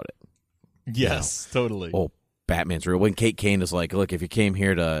 fanboys about it. Yes, totally. Oh, Batman's real. When Kate Kane is like, look, if you came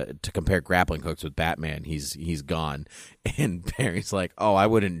here to compare grappling hooks with Batman, he's gone. And Barry's like, oh, I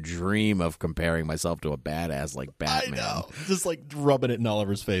wouldn't dream of comparing myself to a badass like Batman. I know, just rubbing it in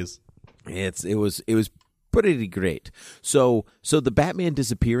Oliver's face. It was pretty great. So the Batman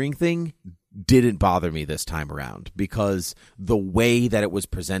disappearing thing didn't bother me this time around because the way that it was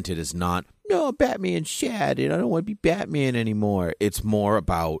presented is not, no, Batman's shattered, I don't want to be Batman anymore. It's more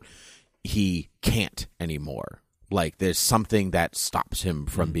about he can't anymore. Like there's something that stops him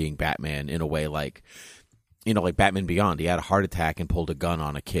from being Batman in a way like Batman Beyond. He had a heart attack and pulled a gun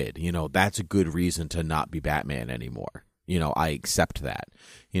on a kid. That's a good reason to not be Batman anymore. I accept that.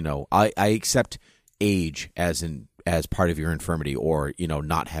 I accept age as part of your infirmity, or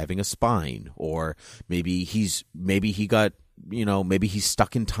not having a spine, or maybe he's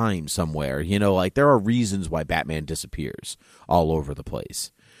stuck in time somewhere. There are reasons why Batman disappears all over the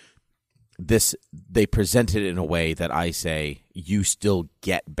place. They present it in a way that I say you still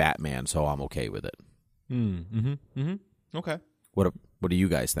get Batman, so I'm okay with it. Okay. What do you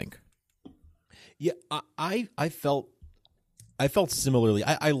guys think? Yeah, I felt similarly.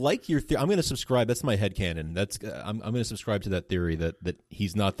 I like your theory. I'm going to subscribe. That's my headcanon. I'm going to subscribe to that theory that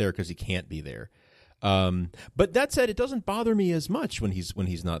he's not there because he can't be there. But that said, it doesn't bother me as much when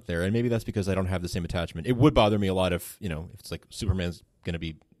he's not there, and maybe that's because I don't have the same attachment. It would bother me a lot if it's like Superman's going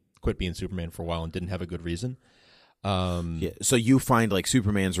to quit being Superman for a while and didn't have a good reason. So you find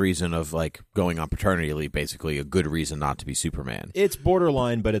Superman's reason of going on paternity leave basically a good reason not to be Superman. It's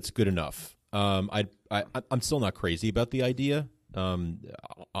borderline, but it's good enough. I'm still not crazy about the idea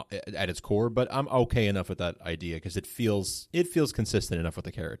at its core, but I'm okay enough with that idea because it feels consistent enough with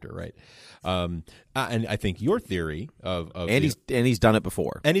the character, right? And I think your theory of he's done it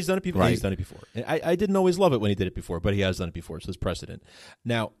before, and he's done it before. Right. He's done it before. And I didn't always love it when he did it before, but he has done it before, so there's precedent.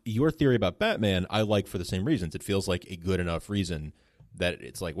 Now, your theory about Batman, I like for the same reasons. It feels like a good enough reason that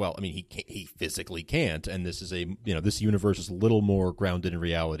it's like, well, I mean, he physically can't, and this is this universe is a little more grounded in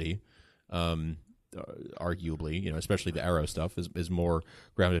reality. arguably, especially the Arrow stuff is more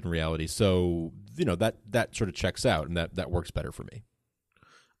grounded in reality. So that sort of checks out, and that works better for me.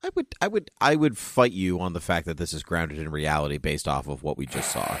 I would fight you on the fact that this is grounded in reality based off of what we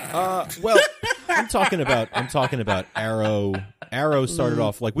just saw. Well, I'm talking about Arrow. Arrow started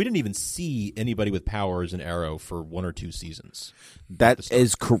off like we didn't even see anybody with powers in Arrow for 1 or 2 seasons. That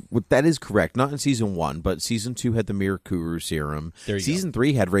is correct. Not in season 1, but season 2 had the Mirakuru serum. Season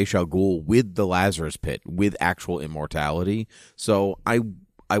 3 had Ra's al Ghul with the Lazarus Pit with actual immortality. So I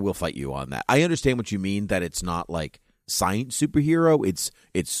will fight you on that. I understand what you mean, that it's not like science superhero.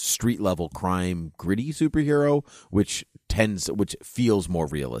 It's street level crime, gritty superhero, which feels more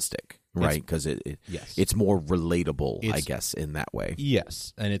realistic. Right, because it's more relatable, I guess, in that way.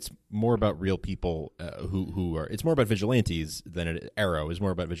 Yes, and it's more about real people who are. It's more about vigilantes Arrow is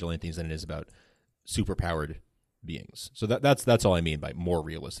more about vigilantes than it is about superpowered beings. So that's all I mean by more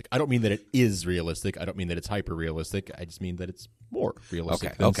realistic. I don't mean that it is realistic. I don't mean that it's hyper realistic. I just mean that it's more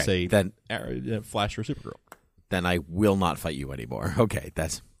realistic than say Arrow, Flash or Supergirl. Then I will not fight you anymore. Okay,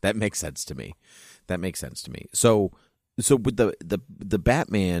 that makes sense to me. So with the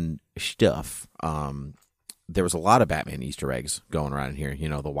Batman stuff, there was a lot of Batman Easter eggs going around in here.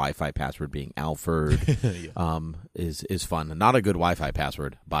 The Wi-Fi password being Alfred is fun. Not a good Wi-Fi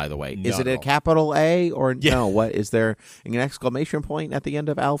password, by the way. Is it a capital A or no? What is there an exclamation point at the end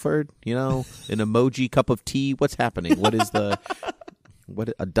of Alfred? An emoji cup of tea. What's happening? What is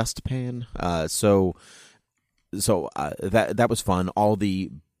a dustpan? So that was fun. All the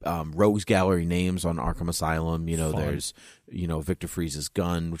Rogues Gallery names on Arkham Asylum. There's Victor Freeze's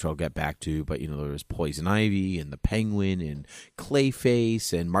gun, which I'll get back to, but there's Poison Ivy and the Penguin and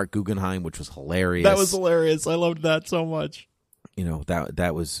Clayface and Mark Guggenheim, which was hilarious. That was hilarious. I loved that so much.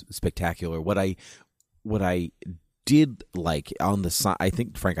 That was spectacular. What I did like on the side, I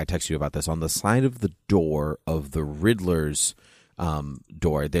think, Frank, I texted you about this, on the side of the door of the Riddler's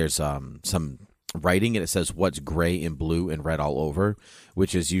door, there's some writing, and it says what's gray and blue and red all over,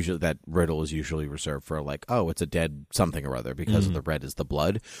 which is usually, that riddle is usually reserved for like, oh, it's a dead something or other, because of the red is the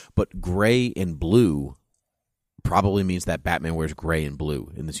blood. But gray and blue probably means that Batman wears gray and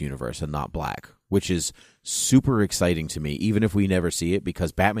blue in this universe and not black, which is super exciting to me, even if we never see it,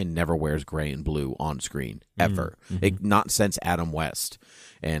 because Batman never wears gray and blue on screen ever. Not since Adam West.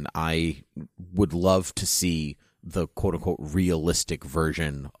 And I would love to see the quote-unquote realistic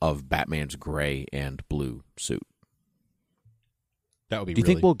version of Batman's gray and blue suit. That would be. Do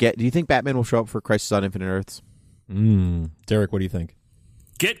you think Batman will show up for Crisis on Infinite Earths? Derek, what do you think?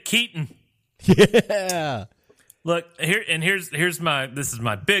 Get Keaton. Yeah. Look, here's my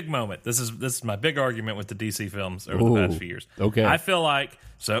big moment. This is my big argument with the DC films over the past few years. Okay. I feel like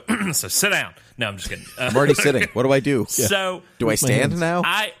so sit down. No, I'm just kidding. I'm already sitting. What do I do? Yeah. So do I stand now?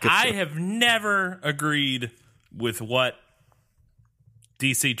 I have never agreed with what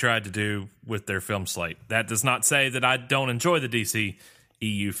DC tried to do with their film slate. That does not say that I don't enjoy the DC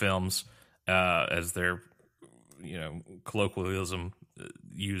EU films, as their colloquialism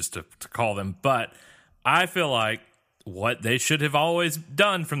used to call them, but I feel like what they should have always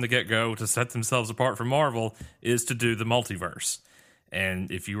done from the get-go to set themselves apart from Marvel is to do the multiverse.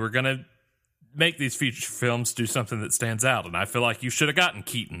 And if you were going to make these feature films, do something that stands out. And I feel like you should have gotten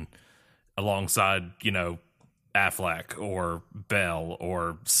Keaton alongside, Affleck or Bell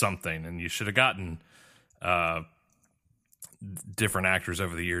or something. And you should have gotten different actors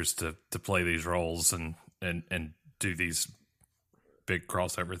over the years to play these roles and do these big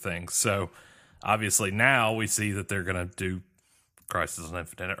crossover things. So obviously now we see that they're going to do Crisis on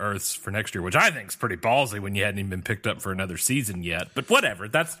Infinite Earths for next year, which I think is pretty ballsy when you hadn't even been picked up for another season yet. But whatever,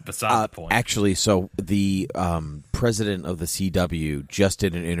 that's beside the point. Actually, so the president of the CW just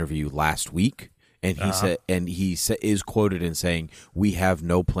did an interview last week, and he is quoted in saying, "We have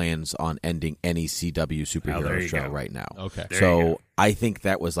no plans on ending any CW superhero show right now." Okay, so I think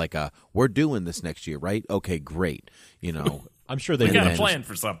that was like we're doing this next year, right? Okay, great. I'm sure they got a plan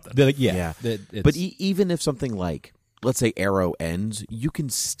for something. Yeah. But even if something like, let's say, Arrow ends, you can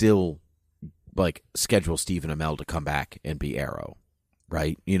still schedule Stephen Amell to come back and be Arrow,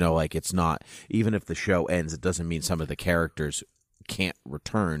 right? It's not, even if the show ends, it doesn't mean some of the characters can't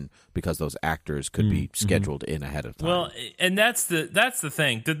return because those actors could be scheduled in ahead of time. Well, and that's the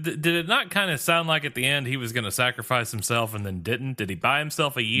thing. Did it not kind of sound like at the end he was going to sacrifice himself and then didn't? Did he buy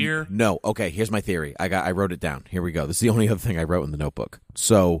himself a year? No. Okay, here's my theory. I wrote it down. Here we go. This is the only other thing I wrote in the notebook.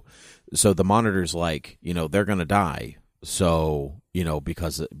 So the Monitor's they're going to die. So,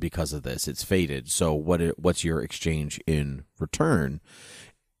 because of this, it's fated. So what's your exchange in return?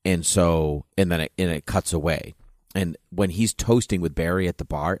 And then it cuts away. And when he's toasting with Barry at the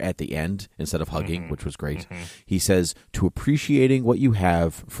bar at the end, instead of hugging, which was great, he says, to appreciating what you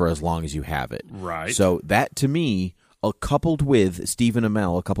have for as long as you have it. Right. So that, to me, coupled with Stephen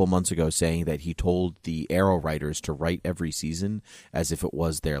Amell a couple months ago saying that he told the Arrow writers to write every season as if it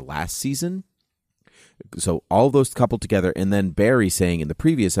was their last season. So all those coupled together, and then Barry saying in the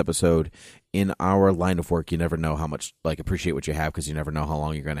previous episode, in our line of work, you never know how much, appreciate what you have because you never know how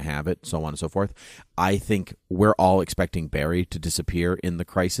long you're going to have it, so on and so forth. I think we're all expecting Barry to disappear in the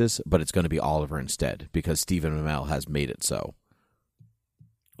crisis, but it's going to be Oliver instead because Stephen Amell has made it so.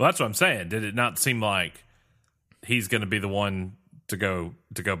 Well, that's what I'm saying. Did it not seem like he's going to be the one to go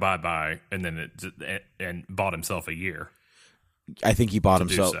bye-bye and then and bought himself a year? I think he bought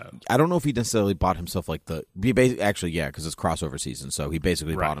himself. So. I don't know if he necessarily bought himself actually, yeah, because it's crossover season, so he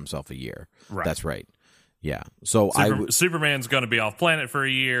basically bought himself a year. Right. That's right. Yeah. So Superman's going to be off planet for a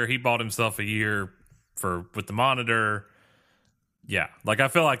year. He bought himself a year with the Monitor. Yeah, I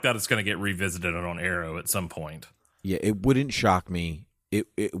feel like that is going to get revisited on Arrow at some point. Yeah, it wouldn't shock me. It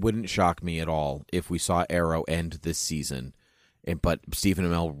wouldn't shock me at all if we saw Arrow end this season. But Stephen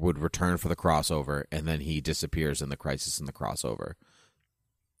Amell would return for the crossover, and then he disappears in the crisis in the crossover.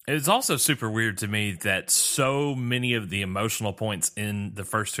 It's also super weird to me that so many of the emotional points in the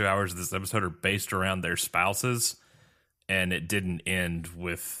first 2 hours of this episode are based around their spouses, and it didn't end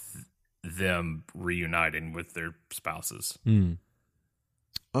with them reuniting with their spouses. Mm.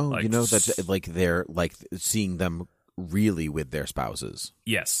 Oh, that they're seeing them really with their spouses.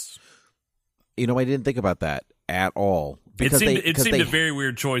 Yes. I didn't think about that at all. It seemed a very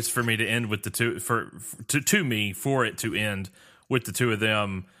weird choice for me to end with the two for it to end with the two of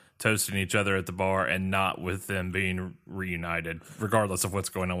them toasting each other at the bar and not with them being reunited, regardless of what's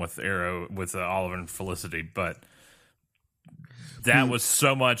going on with Arrow with Oliver and Felicity. But that was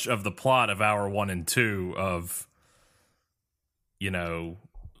so much of the plot of hour 1 and 2 of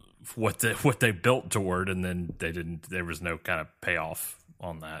what they built toward, and then they didn't. There was no kind of payoff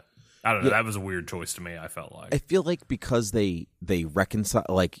on that. I don't know. Yeah. That was a weird choice to me, I felt like. I feel like because they reconcile,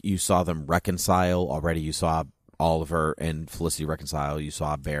 you saw them reconcile already. You saw Oliver and Felicity reconcile. You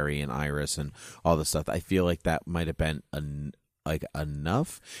saw Barry and Iris and all this stuff. I feel like that might have been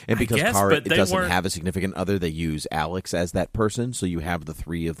enough. And because Kara doesn't have a significant other, they use Alex as that person. So you have the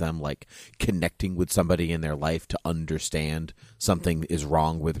three of them connecting with somebody in their life to understand something is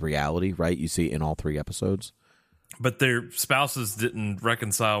wrong with reality, right? You see in all 3 episodes. But their spouses didn't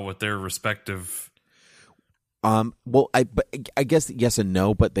reconcile with their respective. Well, I guess yes and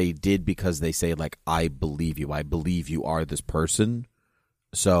no, but they did because they say I believe you. I believe you are this person.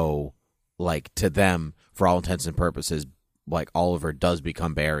 So, to them, for all intents and purposes, Oliver does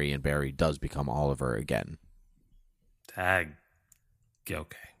become Barry, and Barry does become Oliver again. Okay,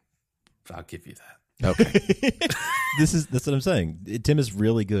 I'll give you that. Okay. That's what I'm saying. Tim is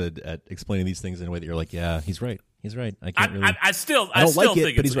really good at explaining these things in a way that you're like, yeah, he's right. He's right. I can't really. I still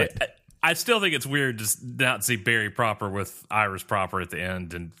think but he's right. I still think it's weird to not see Barry proper with Iris proper at the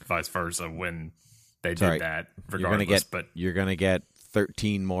end, and vice versa when they did that. Regardless, you're gonna get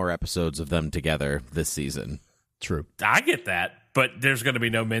 13 more episodes of them together this season. True. I get that, but there's going to be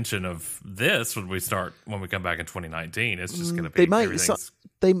no mention of this when we come back in 2019. It's just going to be. They might.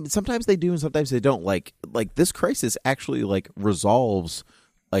 Sometimes they do, and sometimes they don't. Like this crisis actually resolves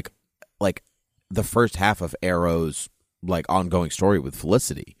the first half of Arrow's ongoing story with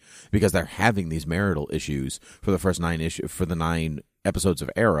Felicity, because they're having these marital issues for the first 9 episodes of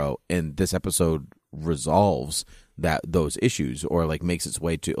Arrow, and this episode resolves those issues, or makes its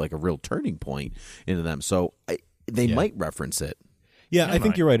way to a real turning point into them. So they might reference it. Yeah, I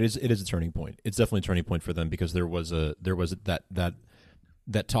think you're right. It is a turning point. It's definitely a turning point for them, because there was that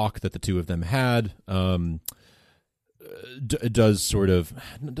talk that the two of them had. It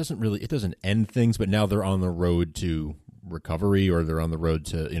doesn't end things, but now they're on the road to recovery, or they're on the road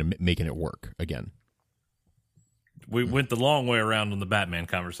to making it work again. We went the long way around on the Batman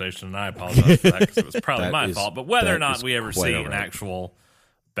conversation, and I apologize for that, because it was probably my fault. But whether or not we ever see an actual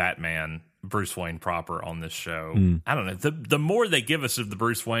Batman, Bruce Wayne proper on this show, I don't know. The more they give us of the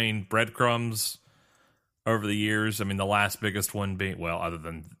Bruce Wayne breadcrumbs over the years, I mean, the last biggest one being, well, other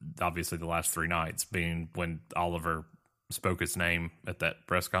than obviously the last 3 nights, being when Oliver spoke his name at that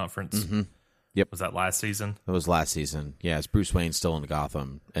press conference. Mm-hmm. Yep. Was that last season? It was last season. Yeah, it's Bruce Wayne still in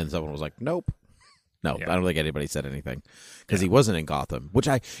Gotham, and someone was like, nope. No, I don't think anybody said anything, because he wasn't in Gotham, which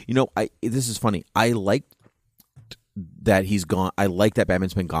this is funny. I liked that he's gone. I like that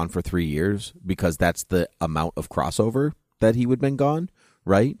Batman's been gone for 3 years, because that's the amount of crossover that he would have been gone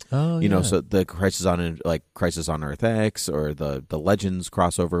right? Oh, you know, yeah. so the Crisis on Earth X or the Legends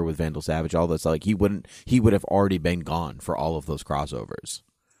crossover with Vandal Savage, all this, like he would have already been gone for all of those crossovers.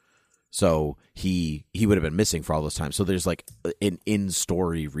 So he would have been missing for all those times. So there's like an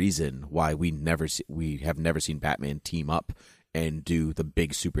in-story reason why we have never seen Batman team up and do the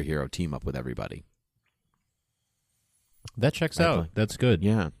big superhero team up with everybody. That checks out. That's good.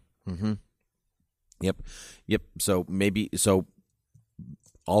 Yeah. Mm-hmm. Yep. So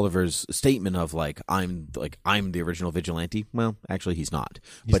Oliver's statement of I'm the original vigilante. Well, actually, he's not.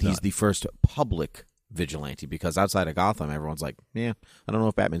 He's the first public vigilante, because outside of Gotham, everyone's like, yeah, I don't know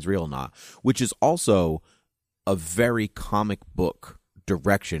if Batman's real or not. Which is also a very comic book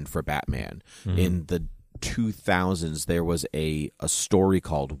direction for Batman. Mm-hmm. In the 2000s, there was a story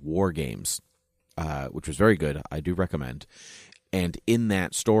called War Games, which was very good. I do recommend. And in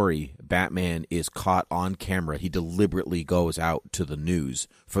that story, Batman is caught on camera. He deliberately goes out to the news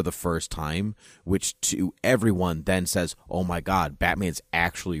for the first time, which to everyone then says, oh my God, Batman's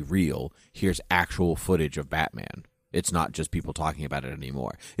actually real. Here's actual footage of Batman. It's not just people talking about it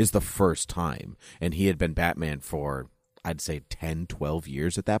anymore. It's the first time. And he had been Batman for, I'd say, 10, 12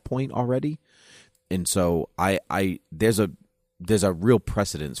 years at that point already. And so there's a real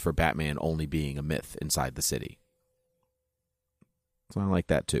precedence for Batman only being a myth inside the city. So I like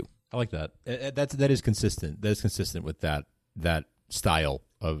that too. I like that. That is consistent. That is consistent with that style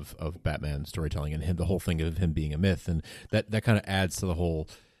of Batman storytelling and the whole thing of him being a myth, and that kind of adds to the whole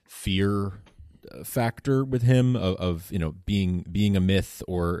fear factor with him of being a myth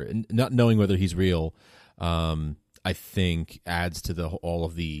or not knowing whether he's real. I think adds to all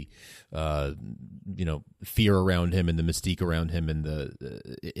of the fear around him and the mystique around him, and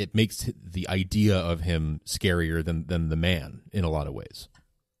it makes the idea of him scarier than the man in a lot of ways.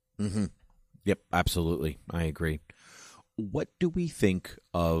 Mm-hmm. Yep, absolutely, I agree. What do we think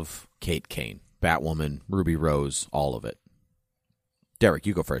of Kate Kane, Batwoman, Ruby Rose, all of it? Derek,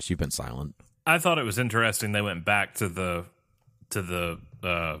 you go first. You've been silent. I thought it was interesting they went back to the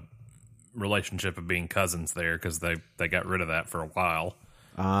relationship of being cousins there, because they got rid of that for a while.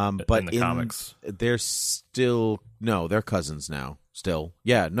 But in the comics, they're they're cousins now. Still,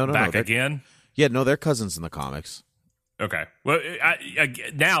 yeah, no, back again. Yeah, no, they're cousins in the comics. Okay, well,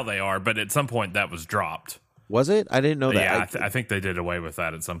 now they are, but at some point that was dropped. Was it? I didn't know that. Yeah, I think they did away with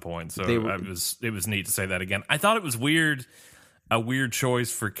that at some point. So it was neat to say that again. I thought it was weird. A weird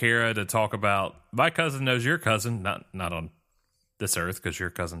choice for Kara to talk about, my cousin knows your cousin, not on this earth, because your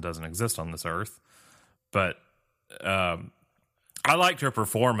cousin doesn't exist on this earth. But I liked her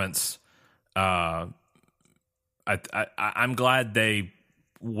performance. I'm glad they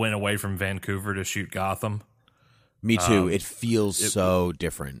went away from Vancouver to shoot Gotham. Me too. It feels so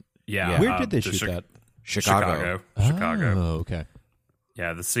different. Yeah. Where did they shoot that? Chicago. Oh, okay.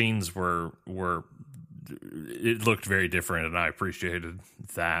 Yeah, the scenes were it looked very different, and I appreciated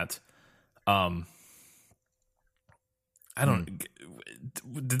that. I don't.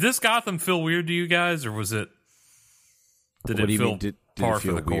 Did this Gotham feel weird to you guys, or was it? Did it feel par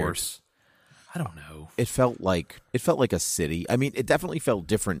for the course? I don't know. It felt like a city. I mean, it definitely felt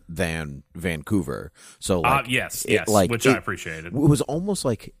different than Vancouver. So, yes, which I appreciated. It was almost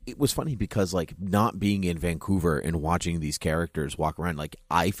like, it was funny because not being in Vancouver and watching these characters walk around,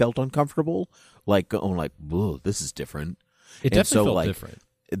 I felt uncomfortable, going whoa, this is different. It definitely felt different.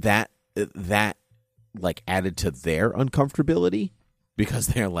 That added to their uncomfortability, because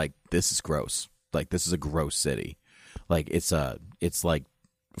they're this is gross. This is a gross city. It's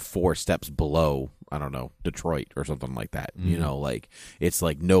 4 steps below, I don't know, Detroit or something like that. Mm-hmm. It's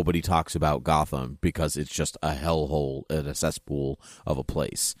nobody talks about Gotham because it's just a hellhole and a cesspool of a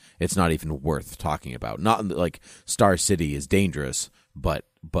place. It's not even worth talking about. Not Star City is dangerous, but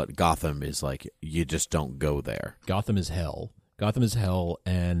Gotham is you just don't go there. Gotham is hell. Gotham is hell,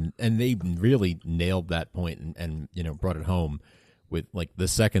 and they really nailed that point and brought it home with the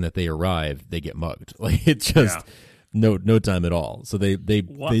second that they arrive, they get mugged. It's just. Yeah. No time at all. So they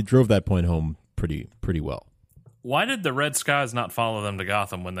drove that point home pretty well. Why did the Red Skies not follow them to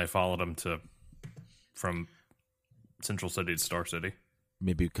Gotham when they followed them from Central City to Star City?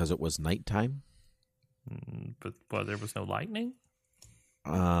 Maybe because it was nighttime. But there was no lightning.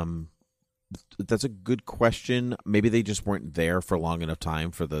 That's a good question. Maybe they just weren't there for long enough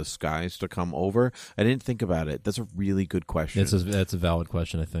time for the skies to come over. I didn't think about it. That's a really good question. That's a valid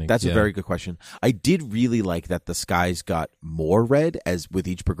question, I think. That's a very good question. I did really like that the skies got more red as with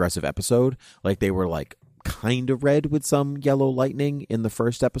each progressive episode. They were kind of red with some yellow lightning in the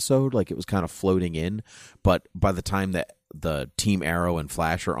first episode. It was kind of floating in. But by the time that the Team Arrow and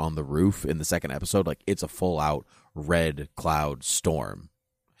Flash are on the roof in the second episode, it's a full out red cloud storm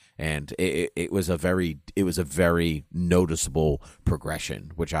and it was a very noticeable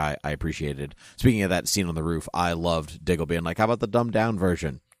progression, which I appreciated. Speaking of that scene on the roof, I loved Diggle being like, "How about the dumbed down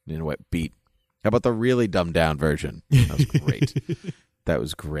version?" You know what, beat? How about the really dumbed down version? That was great. That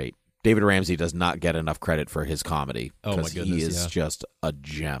was great. David Ramsey does not get enough credit for his comedy. Oh my goodness, he is just a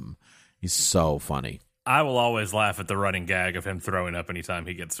gem. He's so funny. I will always laugh at the running gag of him throwing up anytime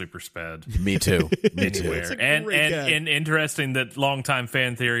he gets super sped. Me too. Me too. Anywhere. And interesting that longtime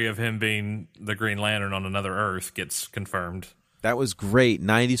fan theory of him being the Green Lantern on another Earth gets confirmed. That was great.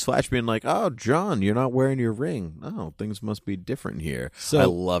 90s Flash being like, "Oh, John, you're not wearing your ring. Oh, things must be different here." So, I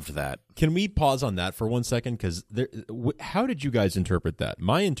loved that. Can we pause on that for 1 second? Because how did you guys interpret that?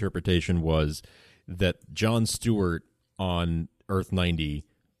 My interpretation was that Jon Stewart on Earth 90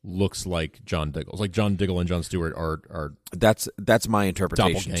 looks like John Diggle. Like John Diggle and Jon Stewart are That's my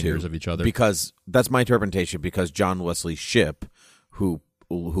interpretation too. doppelgangers of each other. Because that's my interpretation. Because John Wesley Shipp, who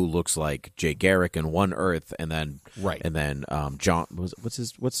looks like Jay Garrick in one Earth, and then John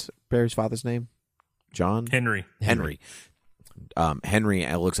what's Barry's father's name? John Henry. Henry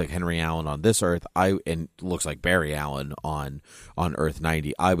looks like Henry Allen on this Earth. And looks like Barry Allen on Earth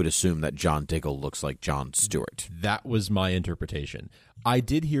 90. I would assume that John Diggle looks like Jon Stewart. That was my interpretation. I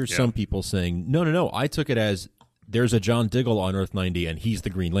did hear some people saying, no, I took it as there's a John Diggle on Earth 90 and he's the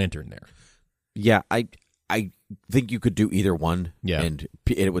Green Lantern there. Yeah, I think you could do either one, and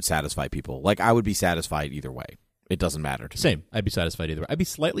it would satisfy people. Like, I would be satisfied either way. It doesn't matter to me. Same. I'd be satisfied either way. I'd be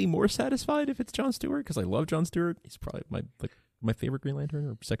slightly more satisfied if it's Jon Stewart because I love Jon Stewart. He's probably my favorite Green Lantern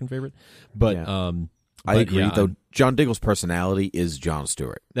or second favorite. But I agree, though. John Diggle's personality is Jon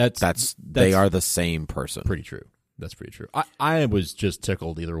Stewart. That's they are the same person. Pretty true. That's pretty true. I was just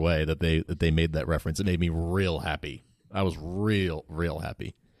tickled either way that they made that reference. It made me real happy. I was real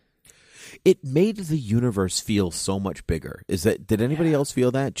happy. It made the universe feel so much bigger. Did anybody else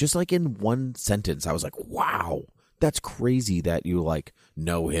feel that? Just like in one sentence, I was like, wow, that's crazy that you like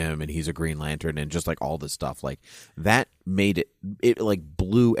know him and he's a Green Lantern and just like all this stuff. Like that made it like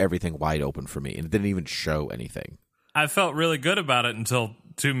blew everything wide open for me, and it didn't even show anything. I felt really good about it until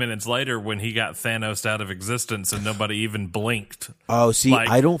 2 minutes later when he got Thanos out of existence and nobody even blinked. Oh, see,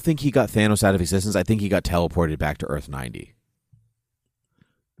 I don't think he got Thanos out of existence. I think he got teleported back to Earth 90.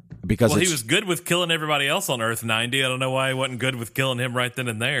 Because he was good with killing everybody else on Earth 90. I don't know why he wasn't good with killing him right then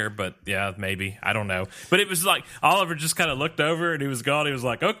and there, but yeah, maybe. I don't know. But it was like Oliver just kind of looked over and he was gone. He was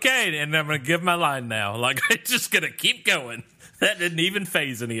like, okay, and I'm going to give my line now. Like, I'm just going to keep going. That didn't even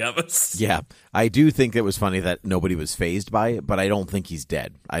faze any of us. Yeah, I do think it was funny that nobody was fazed by it, but I don't think he's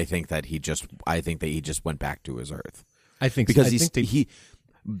dead. I think that he just went back to his Earth. I think because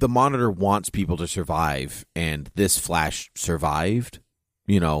the Monitor wants people to survive, and this Flash survived.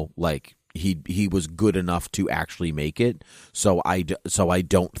 You know, like he was good enough to actually make it. So I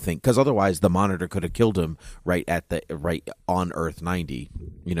don't think, because otherwise the Monitor could have killed him right on Earth 90.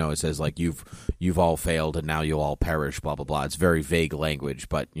 You know, it says like you've all failed and now you'll all perish. Blah blah blah. It's very vague language,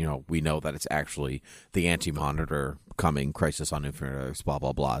 but you know we know that it's actually the Anti-Monitor coming. Crisis on Infinite Earths. Blah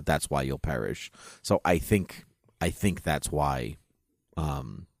blah blah. That's why you'll perish. So I think that's why. I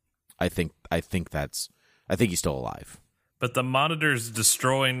think he's still alive. But the Monitor's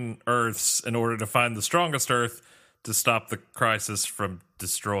destroying Earths in order to find the strongest Earth to stop the crisis from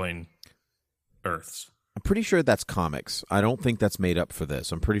destroying Earths. I'm pretty sure that's comics. I don't think that's made up for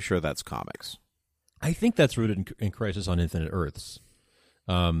this. I'm pretty sure that's comics. I think that's rooted in Crisis on Infinite Earths.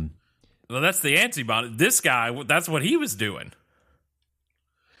 Well, that's the Anti-Monitor. This guy, that's what he was doing.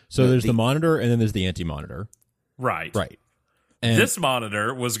 So there's the Monitor and then there's the Anti-Monitor. Right. And this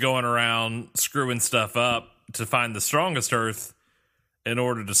Monitor was going around screwing stuff up to find the strongest Earth in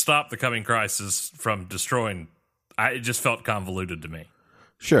order to stop the coming crisis from destroying. It just felt convoluted to me.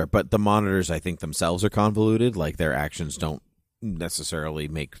 Sure, but the Monitors, I think, themselves are convoluted. Like, their actions don't necessarily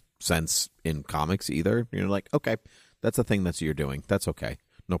make sense in comics either. You're like, okay, that's a thing you're doing. That's okay.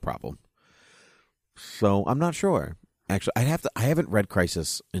 No problem. So, I'm not sure. Actually, I haven't read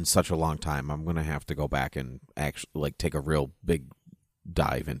Crisis in such a long time. I'm going to have to go back and actually take a real big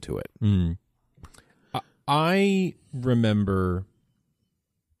dive into it. Mm. I remember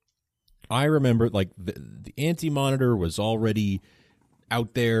like the Anti-Monitor was already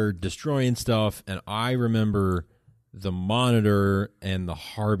out there destroying stuff, and I remember the Monitor and the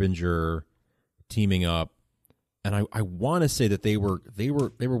Harbinger teaming up, and I want to say that they were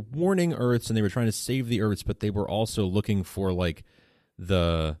warning Earths and they were trying to save the Earths, but they were also looking for like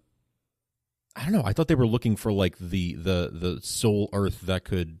I don't know. I thought they were looking for like the sole Earth that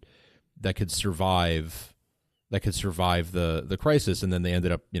could survive the crisis, and then they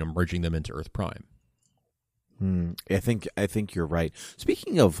ended up merging them into Earth Prime. I think you're right.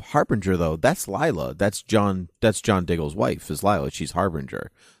 Speaking of Harbinger, though, that's Lila. That's John Diggle's wife. Is Lila? She's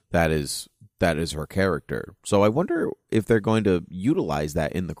Harbinger. That is her character. So I wonder if they're going to utilize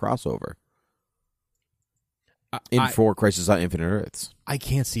that in the crossover. For Crisis on Infinite Earths. I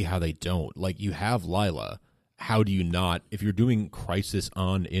can't see how they don't. Like, you have Lila. How do you not, if you're doing Crisis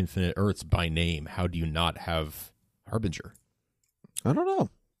on Infinite Earths by name, how do you not have Harbinger? I don't know.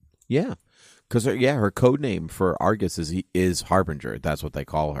 Yeah. Because, her code name for Argus is Harbinger. That's what they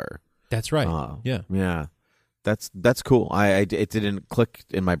call her. That's right. Yeah. Yeah. That's cool. It didn't click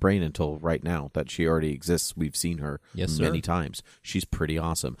in my brain until right now that she already exists. We've seen her many times. She's pretty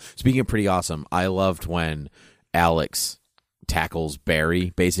awesome. Speaking of pretty awesome, I loved when Alex tackles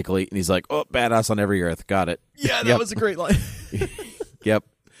Barry, basically, and he's like, "Oh, badass on every Earth." Got it. Yeah, that was a great line. Yep.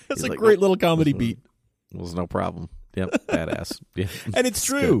 That's a great little comedy beat. It was no problem. Yep, badass. Yeah. And it's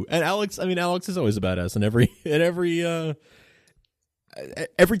true. Good. And Alex is always a badass, and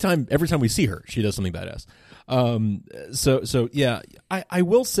every time we see her, she does something badass. So yeah, I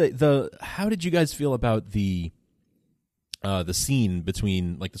will say how did you guys feel about the scene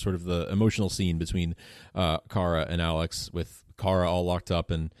between, like, the sort of the emotional scene between Kara and Alex, with Kara all locked up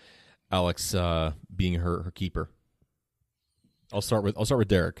and Alex being her keeper? I'll start with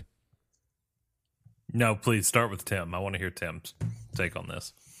Derek. No, please start with Tim. I want to hear Tim's take on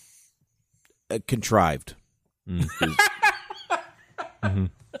this. Contrived.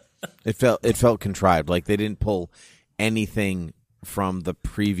 It felt contrived. Like they didn't pull anything from the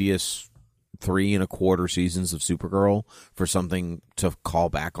previous 3.25 seasons of Supergirl for something to call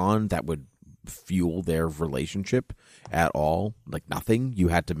back on that would fuel their relationship at all. Like nothing. You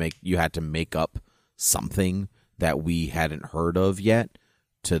had to make up something that we hadn't heard of yet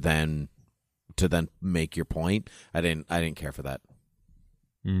to then make your point. I didn't care for that.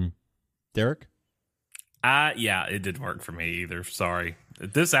 Derek? Yeah, it didn't work for me either. Sorry.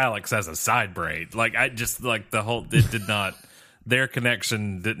 This Alex has a side braid. Like, I just, like, it did not, their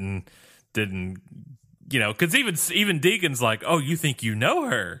connection didn't, because even Deegan's like, oh, you think you know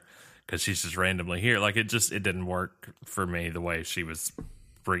her? Because she's just randomly here. Like, it didn't work for me the way she was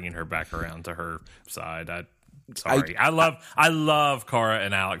bringing her back around to her side. I love Kara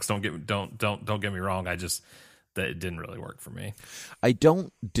and Alex. Don't get me wrong. It didn't really work for me. I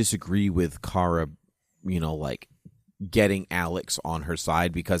don't disagree with Kara, like getting Alex on her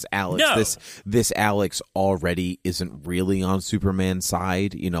side, because Alex, this Alex already isn't really on Superman's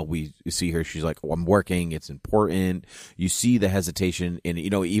side. We see her, she's like, oh, I'm working, it's important. You see the hesitation, and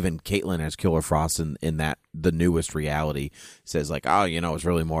even Caitlin as Killer Frost in that the newest reality says like, oh, it's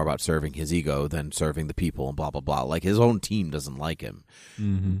really more about serving his ego than serving the people, and blah blah blah. Like his own team doesn't like him.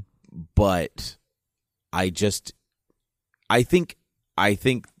 Mm-hmm. But I think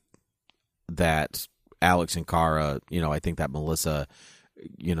that Alex and Kara, I think that Melissa,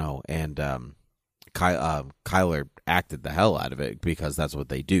 and Kyler acted the hell out of it, because that's what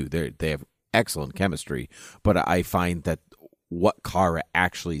they do. They have excellent chemistry. But I find that what Kara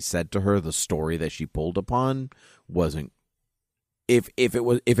actually said to her, the story that she pulled upon, wasn't. If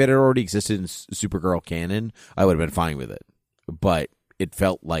it had already existed in Supergirl canon, I would have been fine with it. But it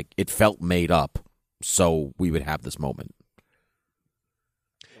felt made up, so we would have this moment.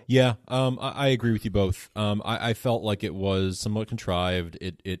 Yeah, I agree with you both. I felt like it was somewhat contrived.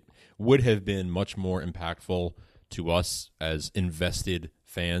 It would have been much more impactful to us as invested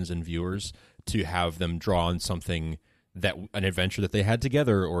fans and viewers to have them draw on something, an adventure that they had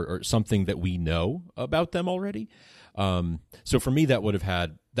together, or something that we know about them already. So for me, that would have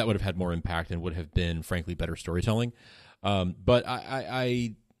had more impact and would have been, frankly, better storytelling. But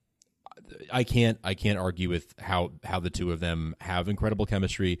I can't argue with how the two of them have incredible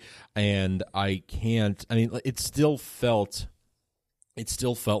chemistry, and it still felt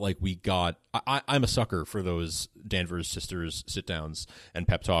like we got. I'm a sucker for those Danvers sisters sit downs and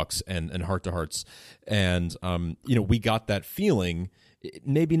pep talks and heart to hearts, and we got that feeling.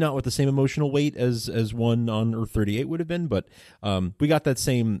 Maybe not with the same emotional weight as one on Earth 38 would have been, but we got that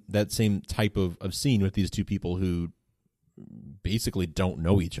same type of scene with these two people who basically don't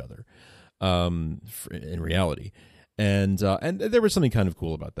know each other in reality, and there was something kind of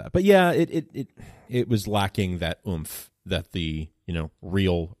cool about that. But yeah, it was lacking that oomph that the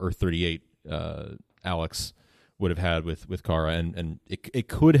real Earth 38 Alex would have had with Kara, and it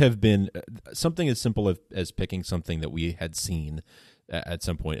could have been something as simple as picking something that we had seen at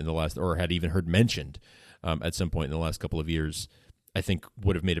some point in the last, or had even heard mentioned at some point in the last couple of years. I think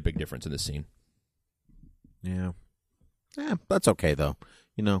would have made a big difference in this scene. Yeah, that's okay though.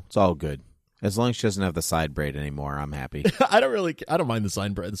 It's all good. As long as she doesn't have the side braid anymore, I'm happy. I don't mind the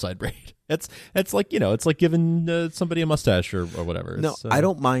side braid. It's like, it's like giving somebody a mustache or whatever. No, It's, I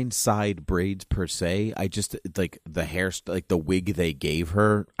don't mind side braids per se. I just like the hair, like the wig they gave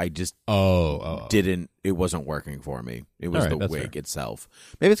her. I just didn't. It wasn't working for me. It was the wig itself.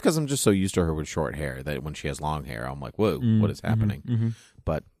 Maybe it's because I'm just so used to her with short hair that when she has long hair, I'm like, whoa, what is happening?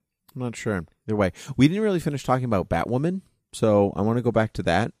 But I'm not sure. Either way, we didn't really finish talking about Batwoman. So I want to go back to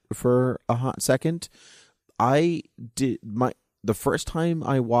that for a hot second. The first time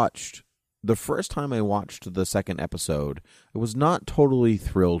I watched the second episode, I was not totally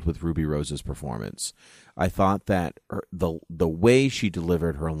thrilled with Ruby Rose's performance. I thought that the way she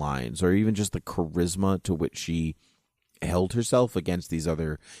delivered her lines, or even just the charisma to which she held herself against these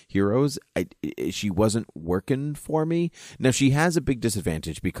other heroes, she wasn't working for me. Now, she has a big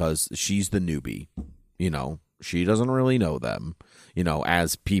disadvantage because she's the newbie, She doesn't really know them,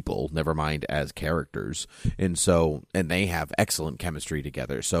 as people, never mind as characters. And they have excellent chemistry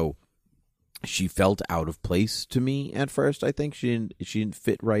together. So she felt out of place to me at first. I think she didn't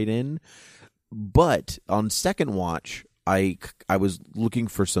fit right in. But on second watch, I was looking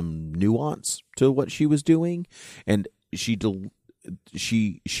for some nuance to what she was doing, and she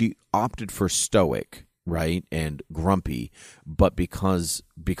opted for stoic, right, and grumpy, but because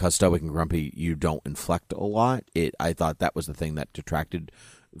stoic and grumpy, you don't inflect a lot. I thought that was the thing that detracted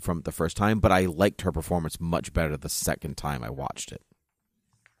from the first time, but I liked her performance much better the second time I watched it.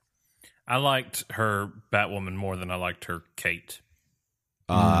 I liked her Batwoman more than I liked her Kate.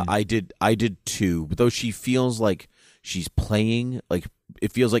 I did too, though she feels like she's playing, like,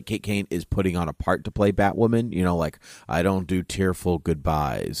 it feels like Kate Kane is putting on a part to play Batwoman, like, I don't do tearful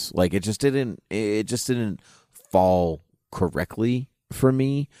goodbyes. Like, it just didn't fall correctly for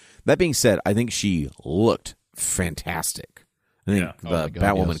me. That being said, I think she looked fantastic. I think the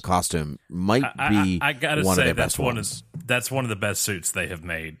Batwoman costume might be I gotta one say, of their best ones. That's one of the best suits they have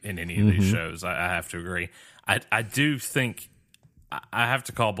made in any of these shows. I have to agree. I do think I have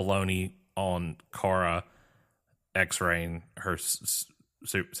to call baloney on Kara X-raying her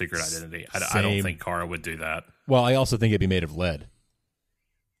secret identity. I don't think Kara would do that. Well, I also think it'd be made of lead.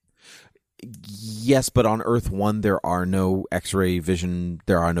 Yes, but on Earth 1 there are no X-ray vision.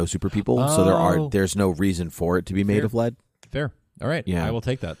 There are no super people, so there's no reason for it to be made of lead. Fair. All right. Yeah. I will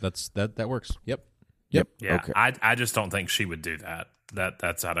take that. That works. Yep. Yep. Yeah. Okay. I just don't think she would do that.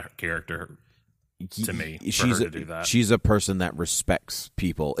 That's out of character to me for her to do that. She's a person that respects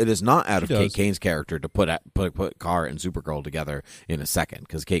people. It is not out of Kate Kane's character to put Kara and Supergirl together in a second,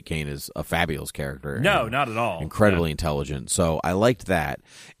 because Kate Kane is a fabulous character. No, not at all. Incredibly intelligent. So I liked that.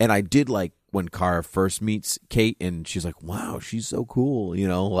 And I did like when Kara first meets Kate and she's like, wow, she's so cool.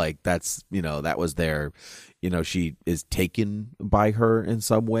 Like that's, that was their, she is taken by her in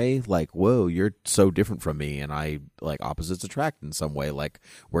some way. Like, whoa, you're so different from me. And I like opposites attract in some way. Like,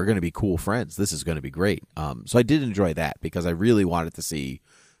 we're going to be cool friends. This is going to be great. So I did enjoy that because I really wanted to see,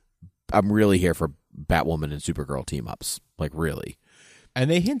 I'm really here for Batwoman and Supergirl team ups. Like, really. And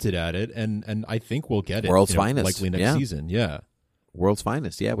they hinted at it, and I think we'll get it. World's Finest. Likely next season. Yeah. World's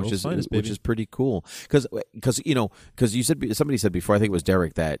Finest, yeah, which is pretty cool. Because somebody said before, I think it was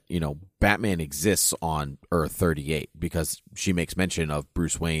Derek, that Batman exists on Earth 38 because she makes mention of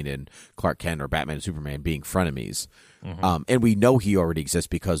Bruce Wayne and Clark Kent, or Batman and Superman, being frenemies, and we know he already exists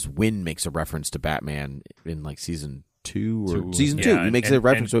because Wynn makes a reference to Batman in like season 2 or season 2. He makes a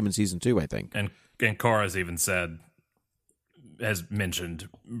reference to him in season 2, I think. And Kara's even has mentioned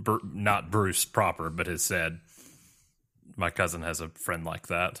not Bruce proper, but has said, my cousin has a friend like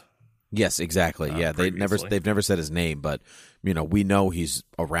that. Yes, exactly. Yeah, they've never said his name, but we know he's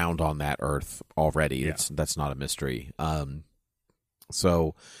around on that Earth already. Yeah. That's not a mystery.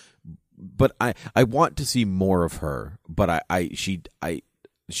 So, but I want to see more of her. But I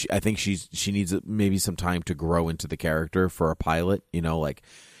think she needs maybe some time to grow into the character for a pilot.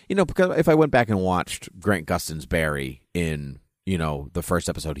 Because if I went back and watched Grant Gustin's Barry in the first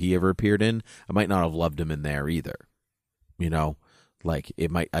episode he ever appeared in, I might not have loved him in there either. Like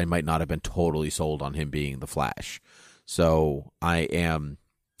I might not have been totally sold on him being the Flash. So I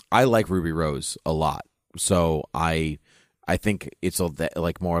like Ruby Rose a lot. So I think it's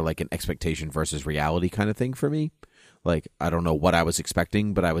more like an expectation versus reality kind of thing for me. Like, I don't know what I was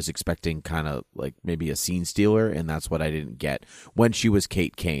expecting, but I was expecting kind of like maybe a scene stealer, and that's what I didn't get when she was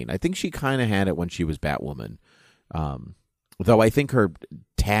Kate Kane. I think she kind of had it when she was Batwoman. Though I think her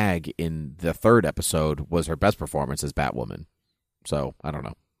tag in the third episode was her best performance as Batwoman. So, I don't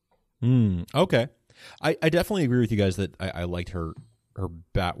know. Okay. I definitely agree with you guys that I liked her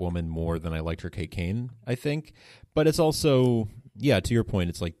Batwoman more than I liked her Kate Kane, I think. But it's also, yeah, to your point,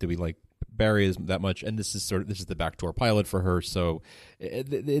 it's like, do we like Barry that much, and this is the backdoor pilot for her, so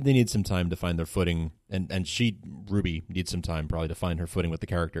they need some time to find their footing, and Ruby needs some time probably to find her footing with the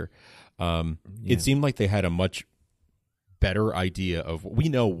character. It seemed like they had a much better idea of, we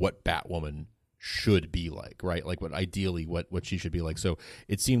know what Batwoman should be like, right? Like what she should be like. So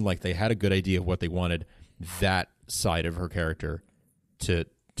it seemed like they had a good idea of what they wanted that side of her character to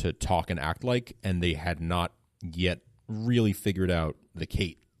talk and act like, and they had not yet really figured out the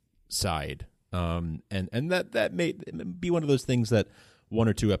Kate side. And that may be one of those things that 1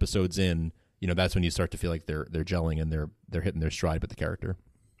 or 2 episodes in, that's when you start to feel like they're gelling and they're hitting their stride with the character.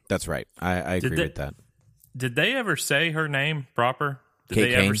 That's right. I agree with that. Did they ever say her name proper? Did Kate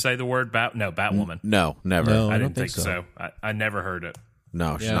they Kane? ever say the word Batwoman? No, never. No. I I didn't don't think think so. I never heard it.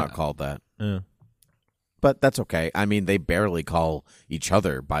 No, she's not called that. Yeah. But that's okay. I mean, they barely call each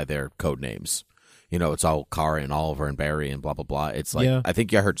other by their code names. It's all Kara and Oliver and Barry and blah, blah, blah. It's like, I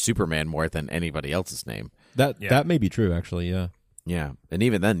think you heard Superman more than anybody else's name. That may be true, actually, yeah. Yeah. And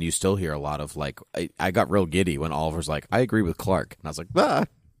even then, you still hear a lot of, like, I got real giddy when Oliver's like, I agree with Clark. And I was like, ah.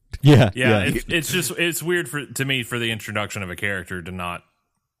 Yeah. It's weird to me for the introduction of a character to not,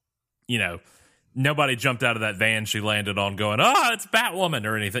 nobody jumped out of that van she landed on going, it's Batwoman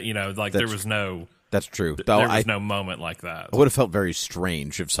or anything, there was no... That's true. There was no moment like that. It would have felt very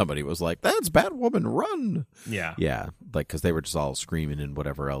strange if somebody was like, that's Batwoman, run. Yeah. Yeah, like, because they were just all screaming and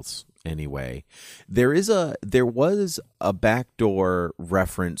whatever else anyway. There was a backdoor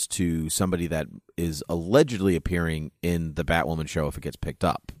reference to somebody that is allegedly appearing in the Batwoman show if it gets picked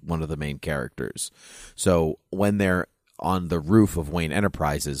up, one of the main characters. So when they're on the roof of Wayne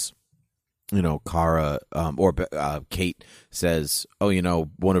Enterprises, Kara or Kate says,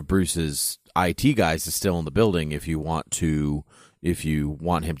 one of Bruce's IT guys is still in the building if you want him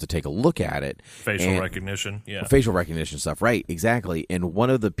to take a look at it. Facial recognition stuff, right? Exactly. And one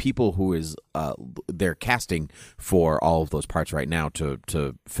of the people who is they're casting for all of those parts right now to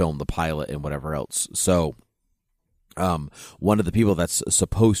film the pilot and whatever else. So one of the people that's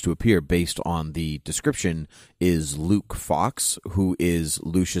supposed to appear based on the description is Luke Fox, who is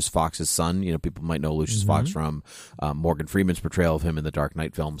Lucius Fox's son. People might know Lucius Fox from Morgan Freeman's portrayal of him in the Dark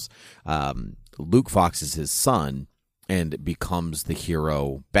Knight films. Luke Fox is his son and becomes the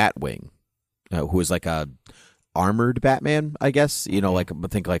hero Batwing, who is like a armored Batman, I guess.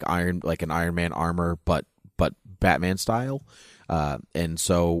 Think like an Iron Man armor, but Batman style. And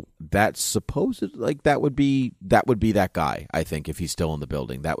so that's supposed that would be that guy, I think, if he's still in the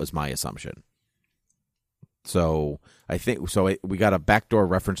building. That was my assumption. So I think we got a backdoor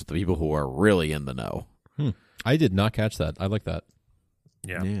reference to the people who are really in the know. I did not catch that. I like that.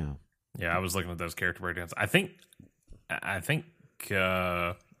 Yeah. I was looking at those character breakdowns. I think if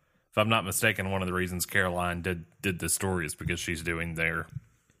I'm not mistaken, one of the reasons Caroline did this story is because she's doing their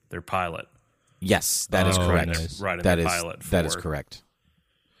pilot. Yes, that is correct. Nice. Right, that is correct.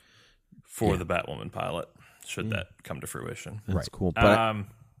 For the Batwoman pilot, should that come to fruition. That's cool. But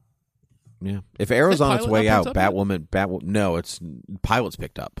if Arrow's on its way out, Batwoman, no, it's pilot's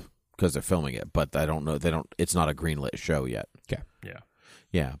picked up because they're filming it, but I don't know. It's not a greenlit show yet. Okay.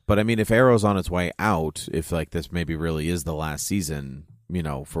 Yeah. But I mean, if Arrow's on its way out, if this maybe really is the last season,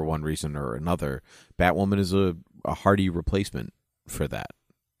 for one reason or another, Batwoman is a hearty replacement for that.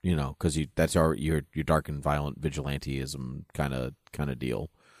 Because that's your dark and violent vigilanteism kind of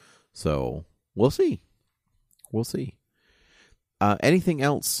deal. So we'll see. Anything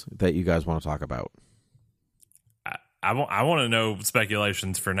else that you guys want to talk about? I want to know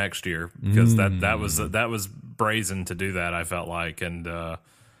speculations for next year because that was brazen to do that. I felt like and to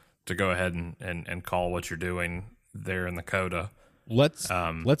go ahead and call what you're doing there in the coda. Let's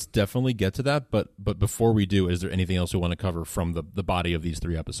definitely get to that, but before we do, is there anything else we want to cover from the body of these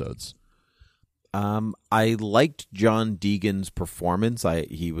 3 episodes? I liked John Deegan's performance.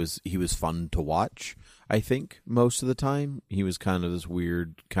 He was fun to watch. I think most of the time he was kind of this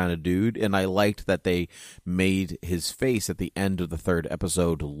weird kind of dude, and I liked that they made his face at the end of the 3rd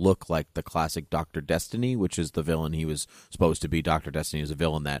episode look like the classic Dr. Destiny, which is the villain he was supposed to be. Dr. Destiny is a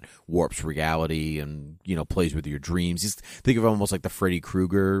villain that warps reality and plays with your dreams. Think of him almost like the Freddy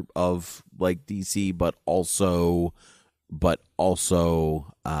Krueger of like DC, but also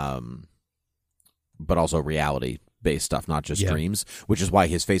reality based stuff, not just dreams, which is why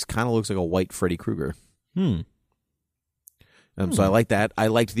his face kind of looks like a white Freddy Krueger. So I like that. I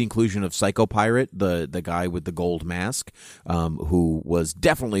liked the inclusion of Psycho Pirate, the guy with the gold mask, who was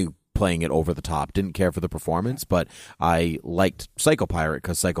definitely playing it over the top. Didn't care for the performance, but I liked Psycho Pirate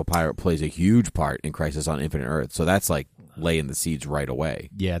because Psycho Pirate plays a huge part in Crisis on Infinite Earth. So that's like laying the seeds right away.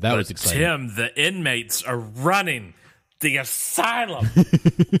 Yeah, that was exciting. Tim, the inmates are running the asylum.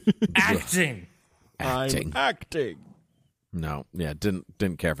 Acting. Acting. I'm acting. No, yeah,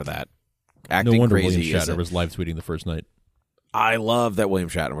 didn't care for that. No Acting wonder crazy William is Shatner was live tweeting the first night. I love that William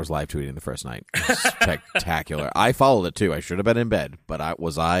Shatner was live tweeting the first night. Spectacular. I followed it too. I should have been in bed, but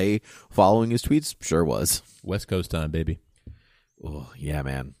was I following his tweets? Sure was. West Coast time, baby. Oh yeah,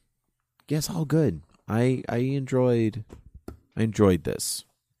 man. Yes, all good. I enjoyed this.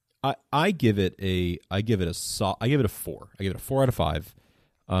 I give it a 4. I give it a 4 out of 5.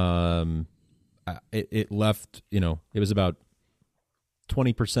 It left, it was about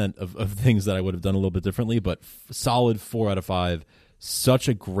 20% of things that I would have done a little bit differently, but solid 4 out of 5. Such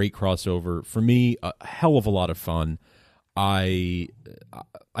a great crossover for me. A hell of a lot of fun. I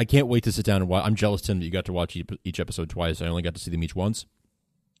can't wait to sit down and watch. I'm jealous, Tim, that you got to watch each episode twice. I only got to see them each once.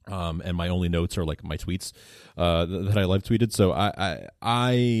 And my only notes are like my tweets that I live tweeted. So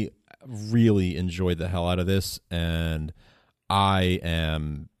I really enjoyed the hell out of this, and I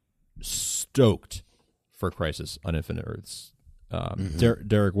am stoked for Crisis on Infinite Earths.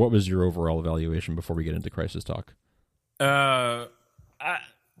 Derek, what was your overall evaluation before we get into Crisis talk? I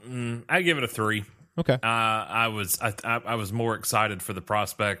give it a 3. Okay. I was more excited for the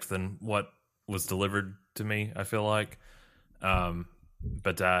prospect than what was delivered to me, I feel like.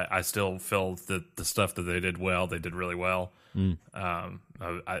 But I still feel that the stuff that they did really well.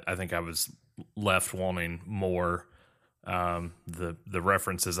 I think I was left wanting more. The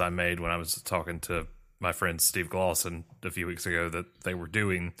references I made when I was talking to my friend Steve Glosson a few weeks ago that they were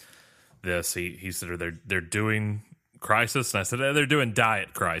doing this, he said they're doing Crisis, and I said they're doing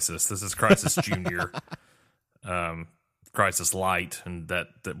Diet Crisis. This is Crisis Junior, Crisis Light, and that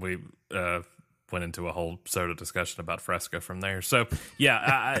we went into a whole soda discussion about Fresca from there. So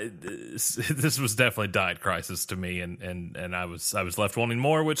yeah, this was definitely Diet Crisis to me, and I was left wanting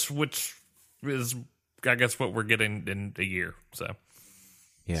more, which is I guess what we're getting in a year. So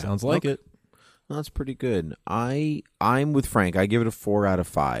yeah, sounds like it. That's pretty good. I'm with Frank. I give it a 4 out of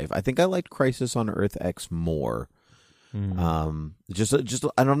 5. I think I liked Crisis on Earth X more. Just,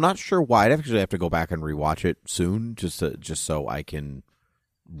 and I'm not sure why. I'd actually have to go back and rewatch it soon, just so I can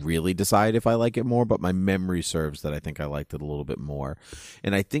really decide if I like it more. But my memory serves that I think I liked it a little bit more,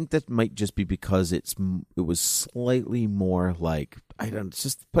 and I think that might just be because it was slightly more like it's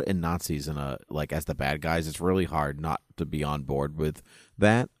just putting Nazis in as the bad guys. It's really hard not to be on board with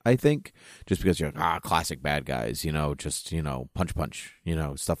that. I think just because you're like, classic bad guys, just punch,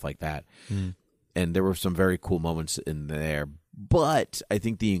 stuff like that. And there were some very cool moments in there. But I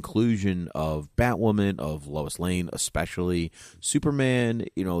think the inclusion of Batwoman, of Lois Lane, especially Superman,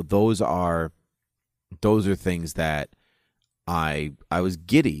 those are things that I was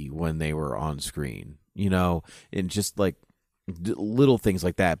giddy when they were on screen, and just like little things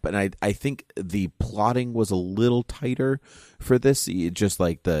like that. But I think the plotting was a little tighter for this, just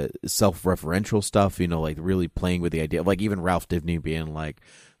like the self-referential stuff, like really playing with the idea of like even Ralph Dibny being like,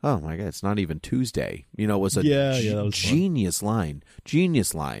 oh my God, it's not even Tuesday. It was a that was genius line,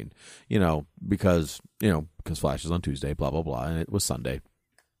 because Flash is on Tuesday, blah, blah, blah. And it was Sunday,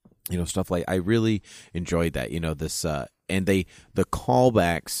 stuff like, I really enjoyed that, this, and the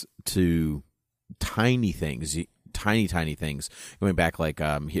callbacks to tiny things, going back like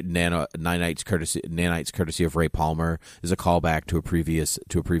Nanites courtesy of Ray Palmer is a callback to a previous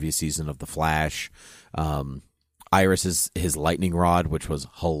season of The Flash. Iris his lightning rod, which was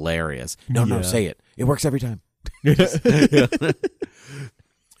hilarious. No, say it. It works every time.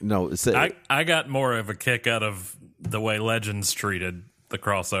 No, I got more of a kick out of the way Legends treated the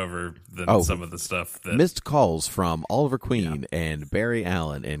crossover than some of the stuff that missed calls from Oliver Queen and Barry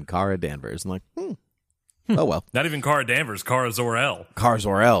Allen and Kara Danvers. I'm like, oh well. Not even Kara Danvers, Kara Zor-El. Kara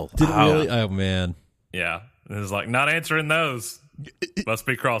Zor-El. Did it really? Oh man. Yeah, it was like not answering those. Must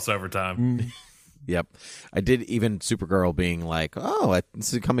be crossover time. Yep. I did even Supergirl being like,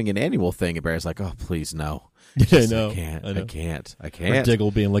 this is becoming an annual thing. And Barry's like, oh, please, no. I know. I can't. Or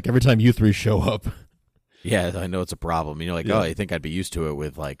Diggle being like, every time you three show up. Yeah, I know it's a problem. I think I'd be used to it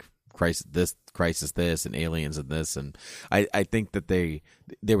with like Crisis this, and Aliens and this. And I think that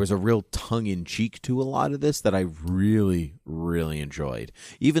there was a real tongue-in-cheek to a lot of this that I really, really enjoyed.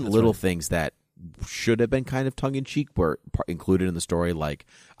 Even little things that should have been kind of tongue-in-cheek were included in the story. Like,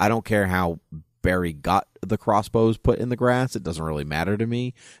 I don't care how Barry got the crossbows put in the grass. It doesn't really matter to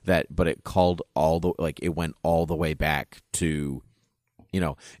me but it it went all the way back to,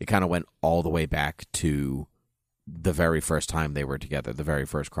 it kind of went all the way back to the very first time they were together, the very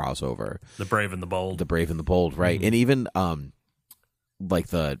first crossover. The Brave and the Bold. Right. Mm-hmm. And even, like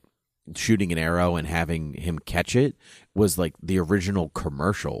the shooting an arrow and having him catch it was like the original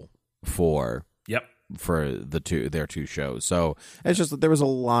commercial for for their two shows. So it's just that there was a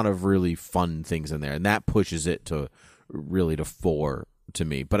lot of really fun things in there, and that pushes it to 4 to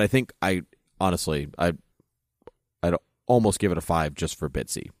me. But I think I'd almost give it a 5 just for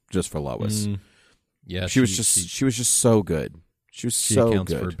Bitsy, just for Lois. Yeah, she was just so good. She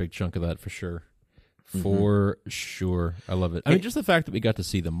accounts good for a big chunk of that for sure. For sure. I love it. I mean, just the fact that we got to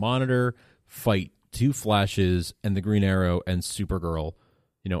see the Monitor fight 2 Flashes and the Green Arrow and Supergirl,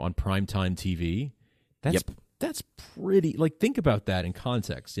 on primetime TV. That's pretty. Like, think about that in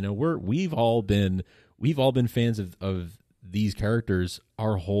context. We've all been fans of these characters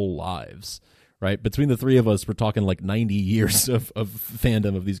our whole lives, right? Between the three of us, we're talking like 90 years of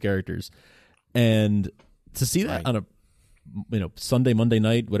fandom of these characters, and to see that on a Sunday, Monday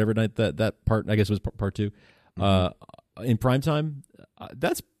night, whatever night that part, I guess was part 2, in primetime,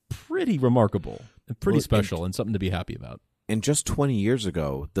 that's pretty remarkable and pretty special and something to be happy about. And just 20 years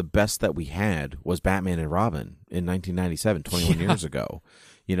ago, the best that we had was Batman and Robin in 1997, 21 years ago.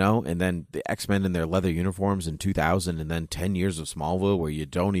 And then the X-Men in their leather uniforms in 2000, and then 10 years of Smallville where you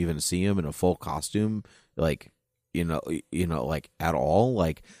don't even see them in a full costume, like, like at all.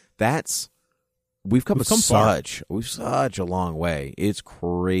 Like, we've come such a long way. It's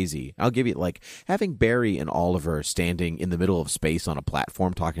crazy. I'll give you, like, having Barry and Oliver standing in the middle of space on a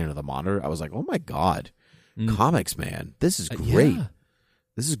platform talking to the Monitor. I was like, oh my God, comics, man, this is great.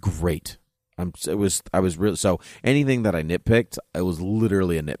 This is great. I was really, so anything that I nitpicked, it was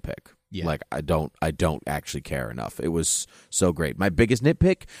literally a nitpick. Yeah. Like, I don't actually care enough. It was so great. My biggest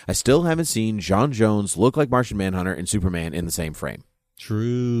nitpick, I still haven't seen Jon Jones look like Martian Manhunter and Superman in the same frame.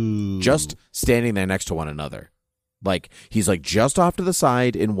 True. Just standing there next to one another. Like, he's like just off to the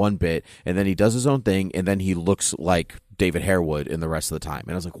side in one bit, and then he does his own thing, and then he looks like David Harewood in the rest of the time.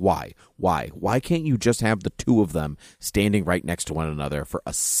 And I was like, why? Why can't you just have the two of them standing right next to one another for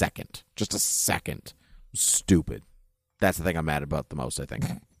a second? Just a second. Stupid. That's the thing I'm mad about the most, I think.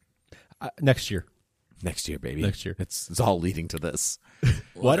 Next year. Next year, baby. Next year. It's all leading to this.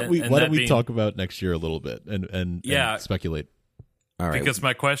 Why don't we talk about next year a little bit and speculate? All right. Because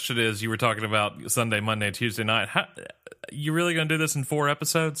my question is, you were talking about Sunday, Monday, Tuesday night. How, you really going to do this in 4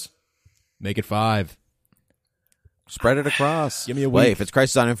 episodes? Make it 5. Spread it across. Give me a week. Wait, if it's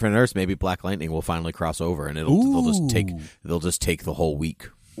Crisis on Infinite Earths, maybe Black Lightning will finally cross over, and they'll just take the whole week.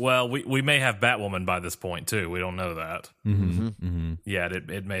 Well, we may have Batwoman by this point too. We don't know that. Yeah,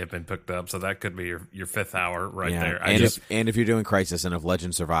 it may have been picked up, so that could be your 5th hour right there. And if you're doing Crisis and if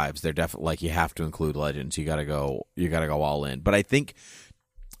Legend survives, they're definitely, like, you have to include Legends. You got to go all in. But I think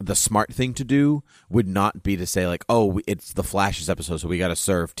the smart thing to do would not be to say, like, oh, it's the Flash's episode, so we got to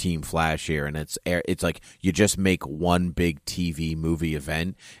serve Team Flash here, and it's like you just make one big TV movie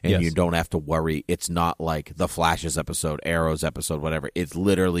event, and you don't have to worry. It's not like the Flash's episode, Arrow's episode, whatever. It's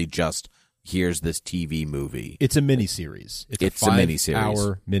literally just, here's this TV movie. It's a miniseries. It's a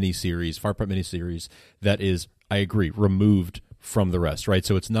 5-hour miniseries, 5-part miniseries that is, I agree, removed from the rest, right?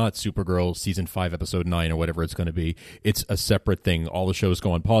 So it's not Supergirl season 5 episode 9 or whatever it's going to be. It's a separate thing. All the shows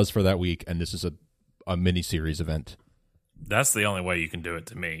go on pause for that week, and this is a mini-series event. That's the only way you can do it,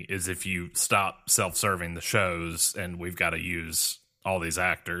 to me, is if you stop self-serving the shows and we've got to use all these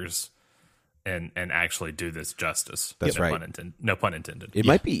actors and actually do this justice. That's right. No pun intended. It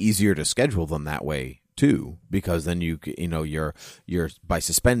might be easier to schedule them that way too, because then you're by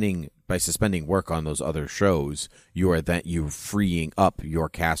suspending work on those other shows, you're freeing up your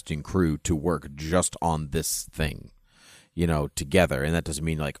casting crew to work just on this thing, together. And that doesn't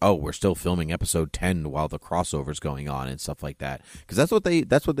mean like, oh, we're still filming episode 10 while the crossover's going on and stuff like that, because that's what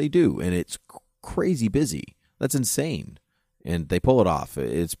they do, and it's crazy busy. That's insane, and they pull it off.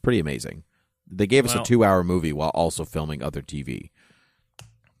 It's pretty amazing. They gave us a 2-hour movie while also filming other TV.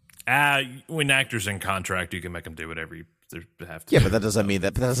 When actors in contract, you can make them do whatever they have to. Yeah, but that doesn't mean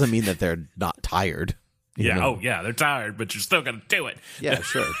that they're not tired. They're tired, but you're still going to do it. Yeah,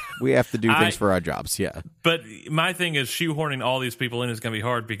 sure. We have to do things for our jobs. Yeah, but my thing is, shoehorning all these people in is going to be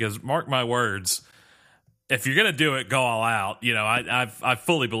hard, because mark my words, if you're going to do it, go all out. I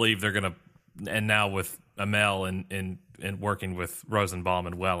fully believe they're going to, and now with Amel and working with Rosenbaum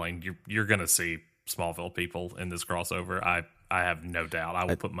and Welling, you're going to see Smallville people in this crossover. I have no doubt. I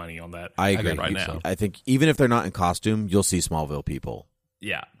will put money on that. I agree right now. I think even if they're not in costume, you'll see Smallville people.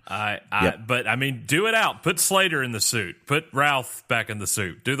 Yeah, but I mean, do it out. Put Slater in the suit. Put Ralph back in the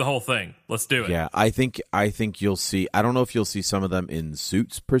suit. Do the whole thing. Let's do it. Yeah, I think you'll see. I don't know if you'll see some of them in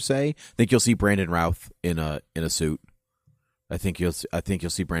suits per se. I think you'll see Brandon Routh in a suit. I think you'll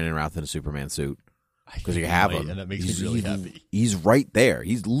see Brandon Routh in a Superman suit. Because you have him, and that makes me really happy. He's right there.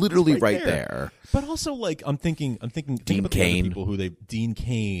 He's literally right there. But also, like, I'm thinking Dean about Cain. the other people Dean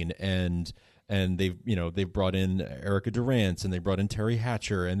Cain and and they've brought in Erica Durant, and they brought in Terry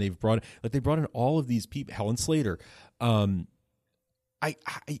Hatcher, and they brought in all of these people, Helen Slater. They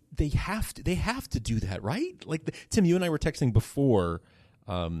have to do that, right? Like Tim, you and I were texting before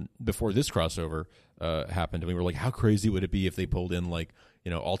this crossover happened, and we were like, how crazy would it be if they pulled in like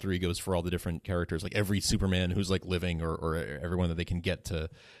alter egos for all the different characters, like every Superman who's like living, or everyone that they can get to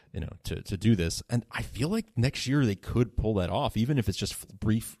to do this. And I feel like next year they could pull that off, even if it's just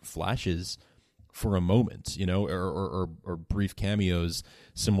brief flashes for a moment, or brief cameos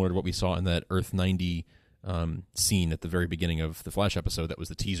similar to what we saw in that Earth 90 scene at the very beginning of the Flash episode. That was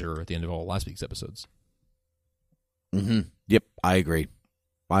the teaser at the end of all last week's episodes. Mm-hmm. Yep, I agree.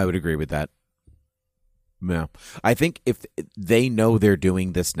 I would agree with that. Yeah, I think if they know they're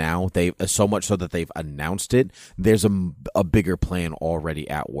doing this now, they so much so that they've announced it. There's a bigger plan already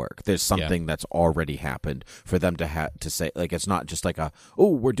at work. There's something that's already happened for them to say, like, it's not just like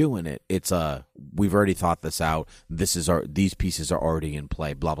we're doing it. It's we've already thought this out. These pieces are already in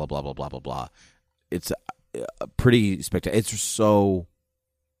play. Blah blah blah blah blah blah blah. It's a pretty spectacular. It's so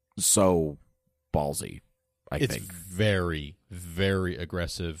ballsy. I think it's very, very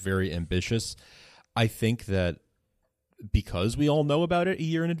aggressive, very ambitious. I think that because we all know about it a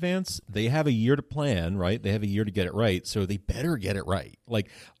year in advance, they have a year to plan, right? They have a year to get it right, so they better get it right. Like,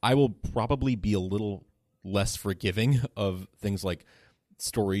 I will probably be a little less forgiving of things like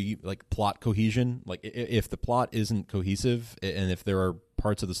story, like plot cohesion. Like, if the plot isn't cohesive, and if there are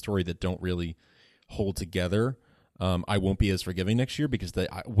parts of the story that don't really hold together, I won't be as forgiving next year, because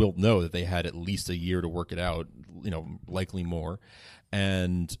I will know that they had at least a year to work it out, likely more.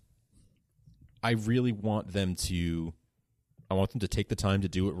 And I really want them to take the time to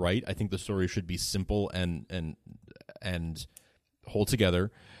do it right. I think the story should be simple and hold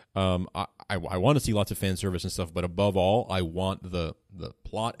together. I want to see lots of fan service and stuff, but above all, I want the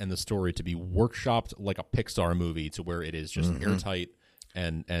plot and the story to be workshopped like a Pixar movie, to where it is just airtight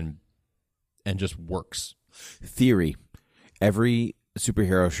and just works. Theory: every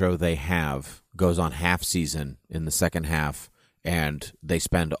superhero show they have goes on half season in the second half, and they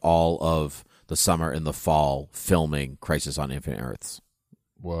spend all of the summer and the fall filming Crisis on Infinite Earths.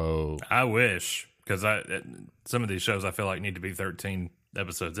 Whoa. I wish, because some of these shows I feel like need to be 13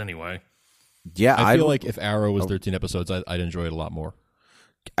 episodes anyway. Yeah, I feel like if Arrow was 13 episodes, I'd enjoy it a lot more.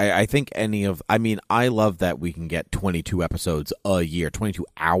 I think I love that we can get 22 episodes a year, 22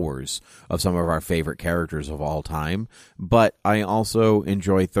 hours of some of our favorite characters of all time. But I also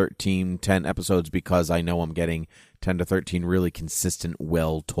enjoy 10 episodes, because I know I'm getting 10 to 13 really consistent,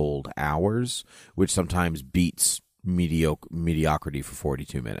 well-told hours, which sometimes beats mediocrity for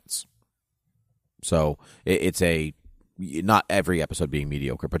 42 minutes. So it's not every episode being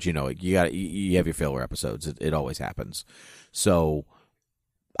mediocre, but you have your filler episodes. It always happens. So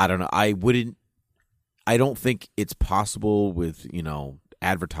I don't know. I don't think it's possible with,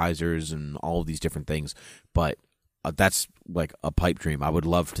 advertisers and all of these different things, but that's like a pipe dream. I would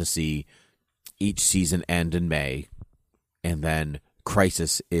love to see each season end in May, and then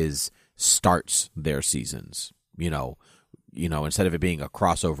Crisis starts their seasons. Instead of it being a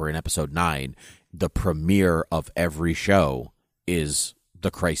crossover in episode 9, the premiere of every show is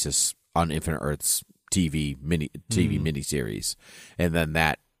the Crisis on Infinite Earths TV miniseries, and then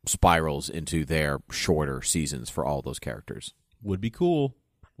that spirals into their shorter seasons for all those characters. Would be cool.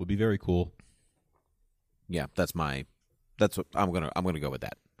 Would be very cool. Yeah, that's what I'm gonna go with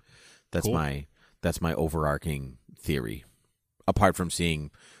that. That's cool. That's my overarching theory. Apart from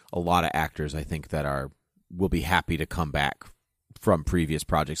seeing a lot of actors, I think that will be happy to come back from previous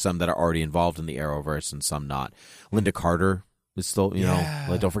projects. Some that are already involved in the Arrowverse, and some not. Linda Carter is still,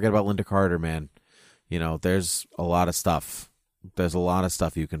 don't forget about Linda Carter, man. There's a lot of stuff. There's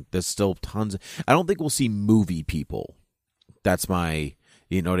still tons. I don't think we'll see movie people. That's my,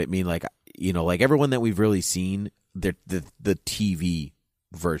 you know what I mean? Like, like everyone that we've really seen, they're the TV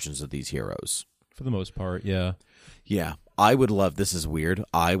versions of these heroes. For the most part, yeah. Yeah. I would love, this is weird,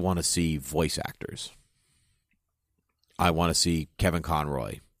 I want to see voice actors. I want to see Kevin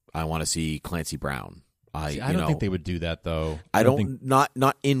Conroy. I want to see Clancy Brown. I don't think they would do that, though. I don't think...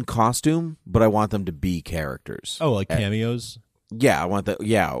 not in costume, but I want them to be characters. Oh, like cameos? Yeah, I want that.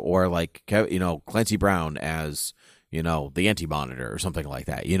 Yeah, or like Clancy Brown as the Anti-Monitor or something like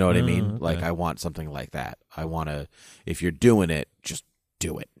that. You know what I mean? Okay. Like, I want something like that. I want to. If you're doing it, just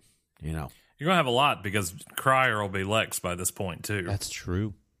do it. You're gonna have a lot, because Cryer will be Lex by this point too. That's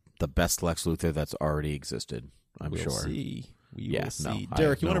true. The best Lex Luthor that's already existed. I'm we'll sure. See. We will see. No,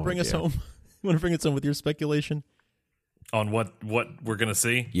 Derek, you want to bring us home? You want to bring us home with your speculation On what we're gonna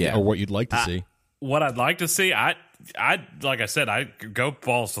see? Yeah, or what you'd like to see? what I'd like to see, I like I said, I go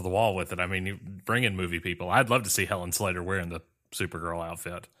balls to the wall with it. I mean, you bring in movie people. I'd love to see Helen Slater wearing the Supergirl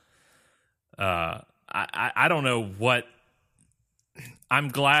outfit. I don't know what. I'm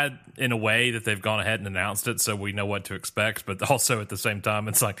glad in a way that they've gone ahead and announced it, so we know what to expect. But also at the same time,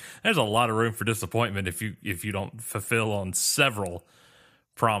 it's like there's a lot of room for disappointment if you don't fulfill on several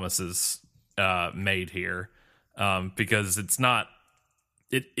promises made here, because it's not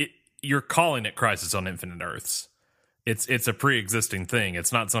it. You're calling it Crisis on Infinite Earths. It's a pre-existing thing.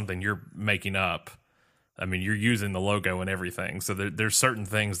 It's not something you're making up. I mean, you're using the logo and everything. So there's certain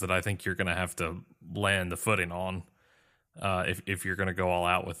things that I think you're going to have to land the footing on if you're going to go all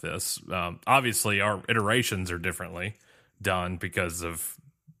out with this. Obviously, our iterations are differently done because of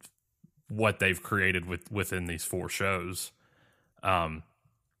what they've created within these 4 shows.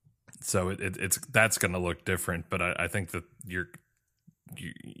 So it's that's going to look different. But I think that you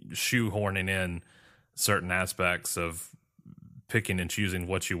shoehorning in certain aspects of picking and choosing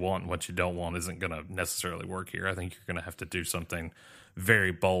what you want and what you don't want isn't going to necessarily work here. I think you're going to have to do something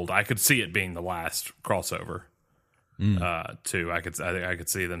very bold. I could see it being the last crossover too. I could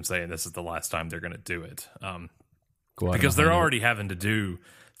see them saying this is the last time they're going to do it, because they're already having to do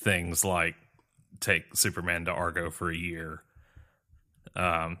things like take Superman to Argo for a year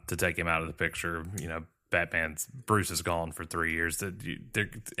to take him out of the picture. You know, Bruce is gone for 3 years.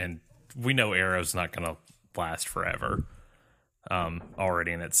 And we know Arrow's not going to last forever.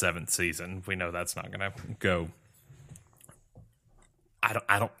 Already in its 7th season, we know that's not going to go.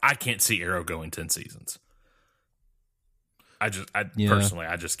 I can't see Arrow going 10 seasons. Personally,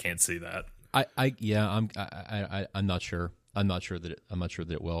 I just can't see that. I'm not sure. I'm not sure that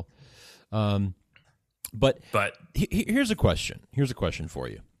it will. But here's a question. Here's a question for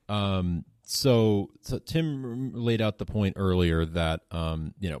you. So Tim laid out the point earlier that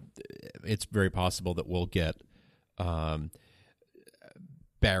it's very possible that we'll get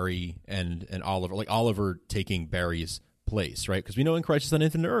Barry and Oliver, like Oliver taking Barry's place, right? Because we know in Crisis on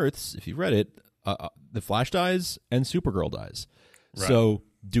Infinite Earths, if you've read it, the Flash dies and Supergirl dies. Right. So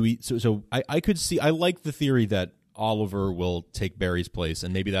do we? So I could see. I like the theory that Oliver will take Barry's place,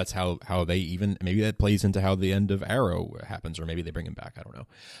 and maybe that's how they maybe that plays into how the end of Arrow happens, or maybe they bring him back. I don't know.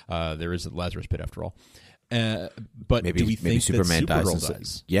 There is a Lazarus Pit after all. But do we think Superman that Supergirl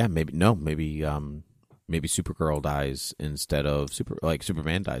dies? Yeah, maybe maybe Supergirl dies instead of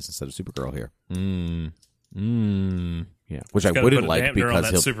Superman dies instead of Supergirl here. Yeah, which I wouldn't like because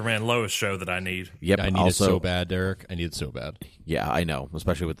on that Superman Lois show that I need. Yep, I need it so bad, Derek. I need it so bad. Yeah, I know,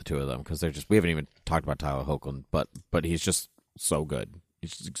 especially with the two of them, because we haven't even talked about Tyler Hoechlin, but he's just so good.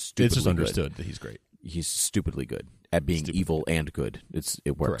 He's stupidly It's just understood good. that he's great. He's stupidly good at being evil and good.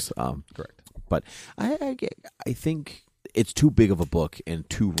 It works. Correct. But I think it's too big of a book and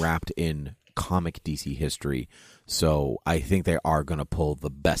too wrapped in comic DC history, so I think they are going to pull the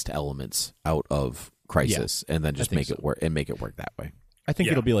best elements out of Crisis and then just make it work that way. I think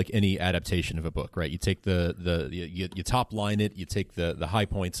it'll be like any adaptation of a book, right? You take you top line it, you take the high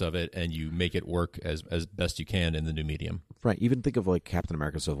points of it, and you make it work as best you can in the new medium. Right. Even think of like Captain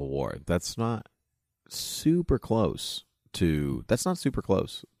America: Civil War. That's not super close to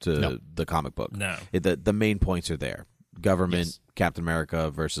the comic book. No. The main points are there. Government, Captain America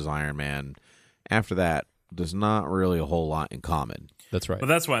versus Iron Man. After that, there's not really a whole lot in common. That's right. But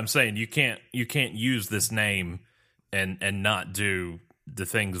that's why I'm saying you can't use this name and not do the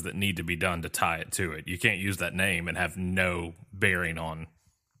things that need to be done to tie it to it. You can't use that name and have no bearing on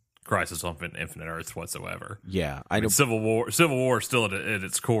Crisis on Infinite Earths whatsoever. Yeah, I know. Civil War still at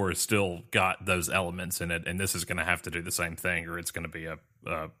its core has still got those elements in it, and this is going to have to do the same thing, or it's going to be a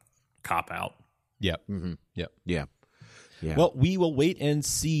cop out. Yep. Mm-hmm. Yep. Yeah. Well, we will wait and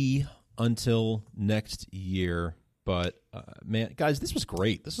see until next year. But, man, guys, this was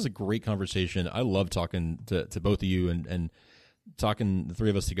great. This was a great conversation. I love talking to both of you, and talking the three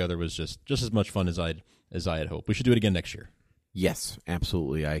of us together was just as much fun as I had hoped. We should do it again next year. Yes,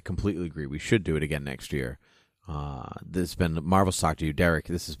 absolutely. I completely agree. We should do it again next year. This has been marvelous to talk to you, Derek.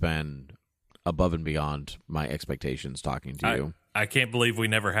 This has been above and beyond my expectations talking to you. I can't believe we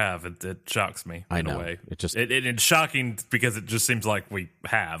never have. It shocks me in a way. It's shocking because it just seems like we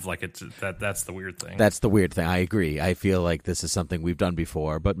have. Like that's the weird thing. That's the weird thing. I agree. I feel like this is something we've done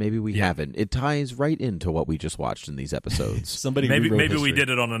before, but maybe we haven't. It ties right into what we just watched in these episodes. maybe we did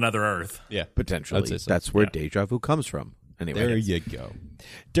it on another Earth. Yeah, potentially. So. That's where deja vu comes from. Anyway, there you go.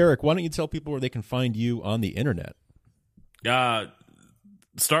 Derek, why don't you tell people where they can find you on the internet?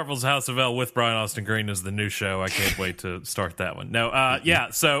 Startville's House of L with Brian Austin Green is the new show. I can't wait to start that one. No,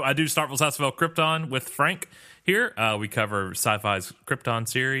 so I do Startville's House of L Krypton with Frank here. We cover Sci-Fi's Krypton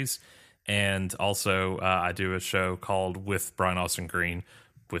series, And also, I do a show called With Brian Austin Green,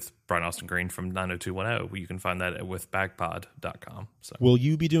 from 90210. You can find that at withbagpod.com. So. Will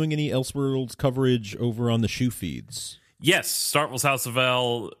you be doing any Elseworlds coverage over on the shoe feeds? Yes, Startwell's House of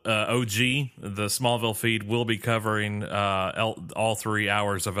L, OG, the Smallville feed, will be covering all 3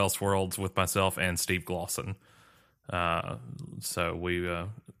 hours of Elseworlds with myself and Steve Glosson. So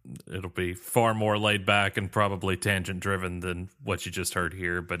it'll be far more laid back and probably tangent driven than what you just heard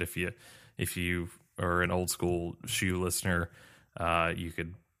here. But if you are an old school shoe listener, you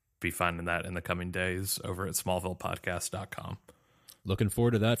could be finding that in the coming days over at smallvillepodcast.com. Looking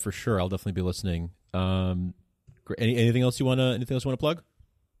forward to that for sure. I'll definitely be listening. Anything else you want to plug?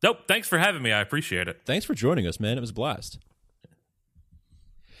 Nope. Thanks for having me. I appreciate it. Thanks for joining us, man. It was a blast.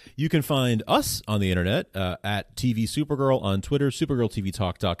 You can find us on the internet at TV Supergirl on Twitter,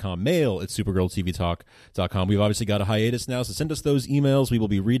 supergirltvtalk.com, mail at supergirltvtalk.com. We've obviously got a hiatus now, so send us those emails. We will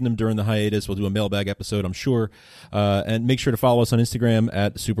be reading them during the hiatus. We'll do a mailbag episode, I'm sure. And make sure to follow us on Instagram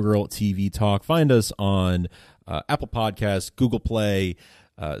at supergirltvtalk. Find us on Apple Podcasts, Google Play,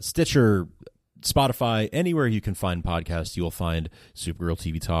 Stitcher, Spotify, anywhere you can find podcasts, you will find Supergirl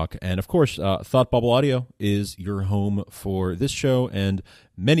TV Talk. And of course, Thought Bubble Audio is your home for this show and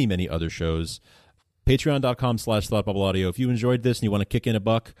many, many other shows. Patreon.com/Thought Bubble Audio. If you enjoyed this and you want to kick in a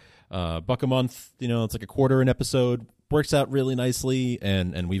buck a month, it's like $0.25 an episode. Works out really nicely,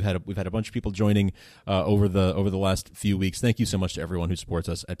 and we've had a bunch of people joining over the last few weeks. Thank you so much to everyone who supports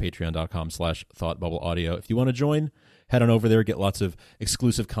us at patreon.com/Thought Bubble Audio. If you want to join, head on over there, get lots of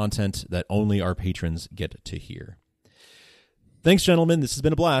exclusive content that only our patrons get to hear. Thanks, gentlemen. This has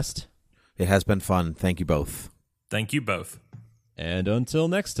been a blast. It has been fun. Thank you both. Thank you both. And until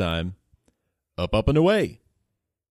next time, up and away.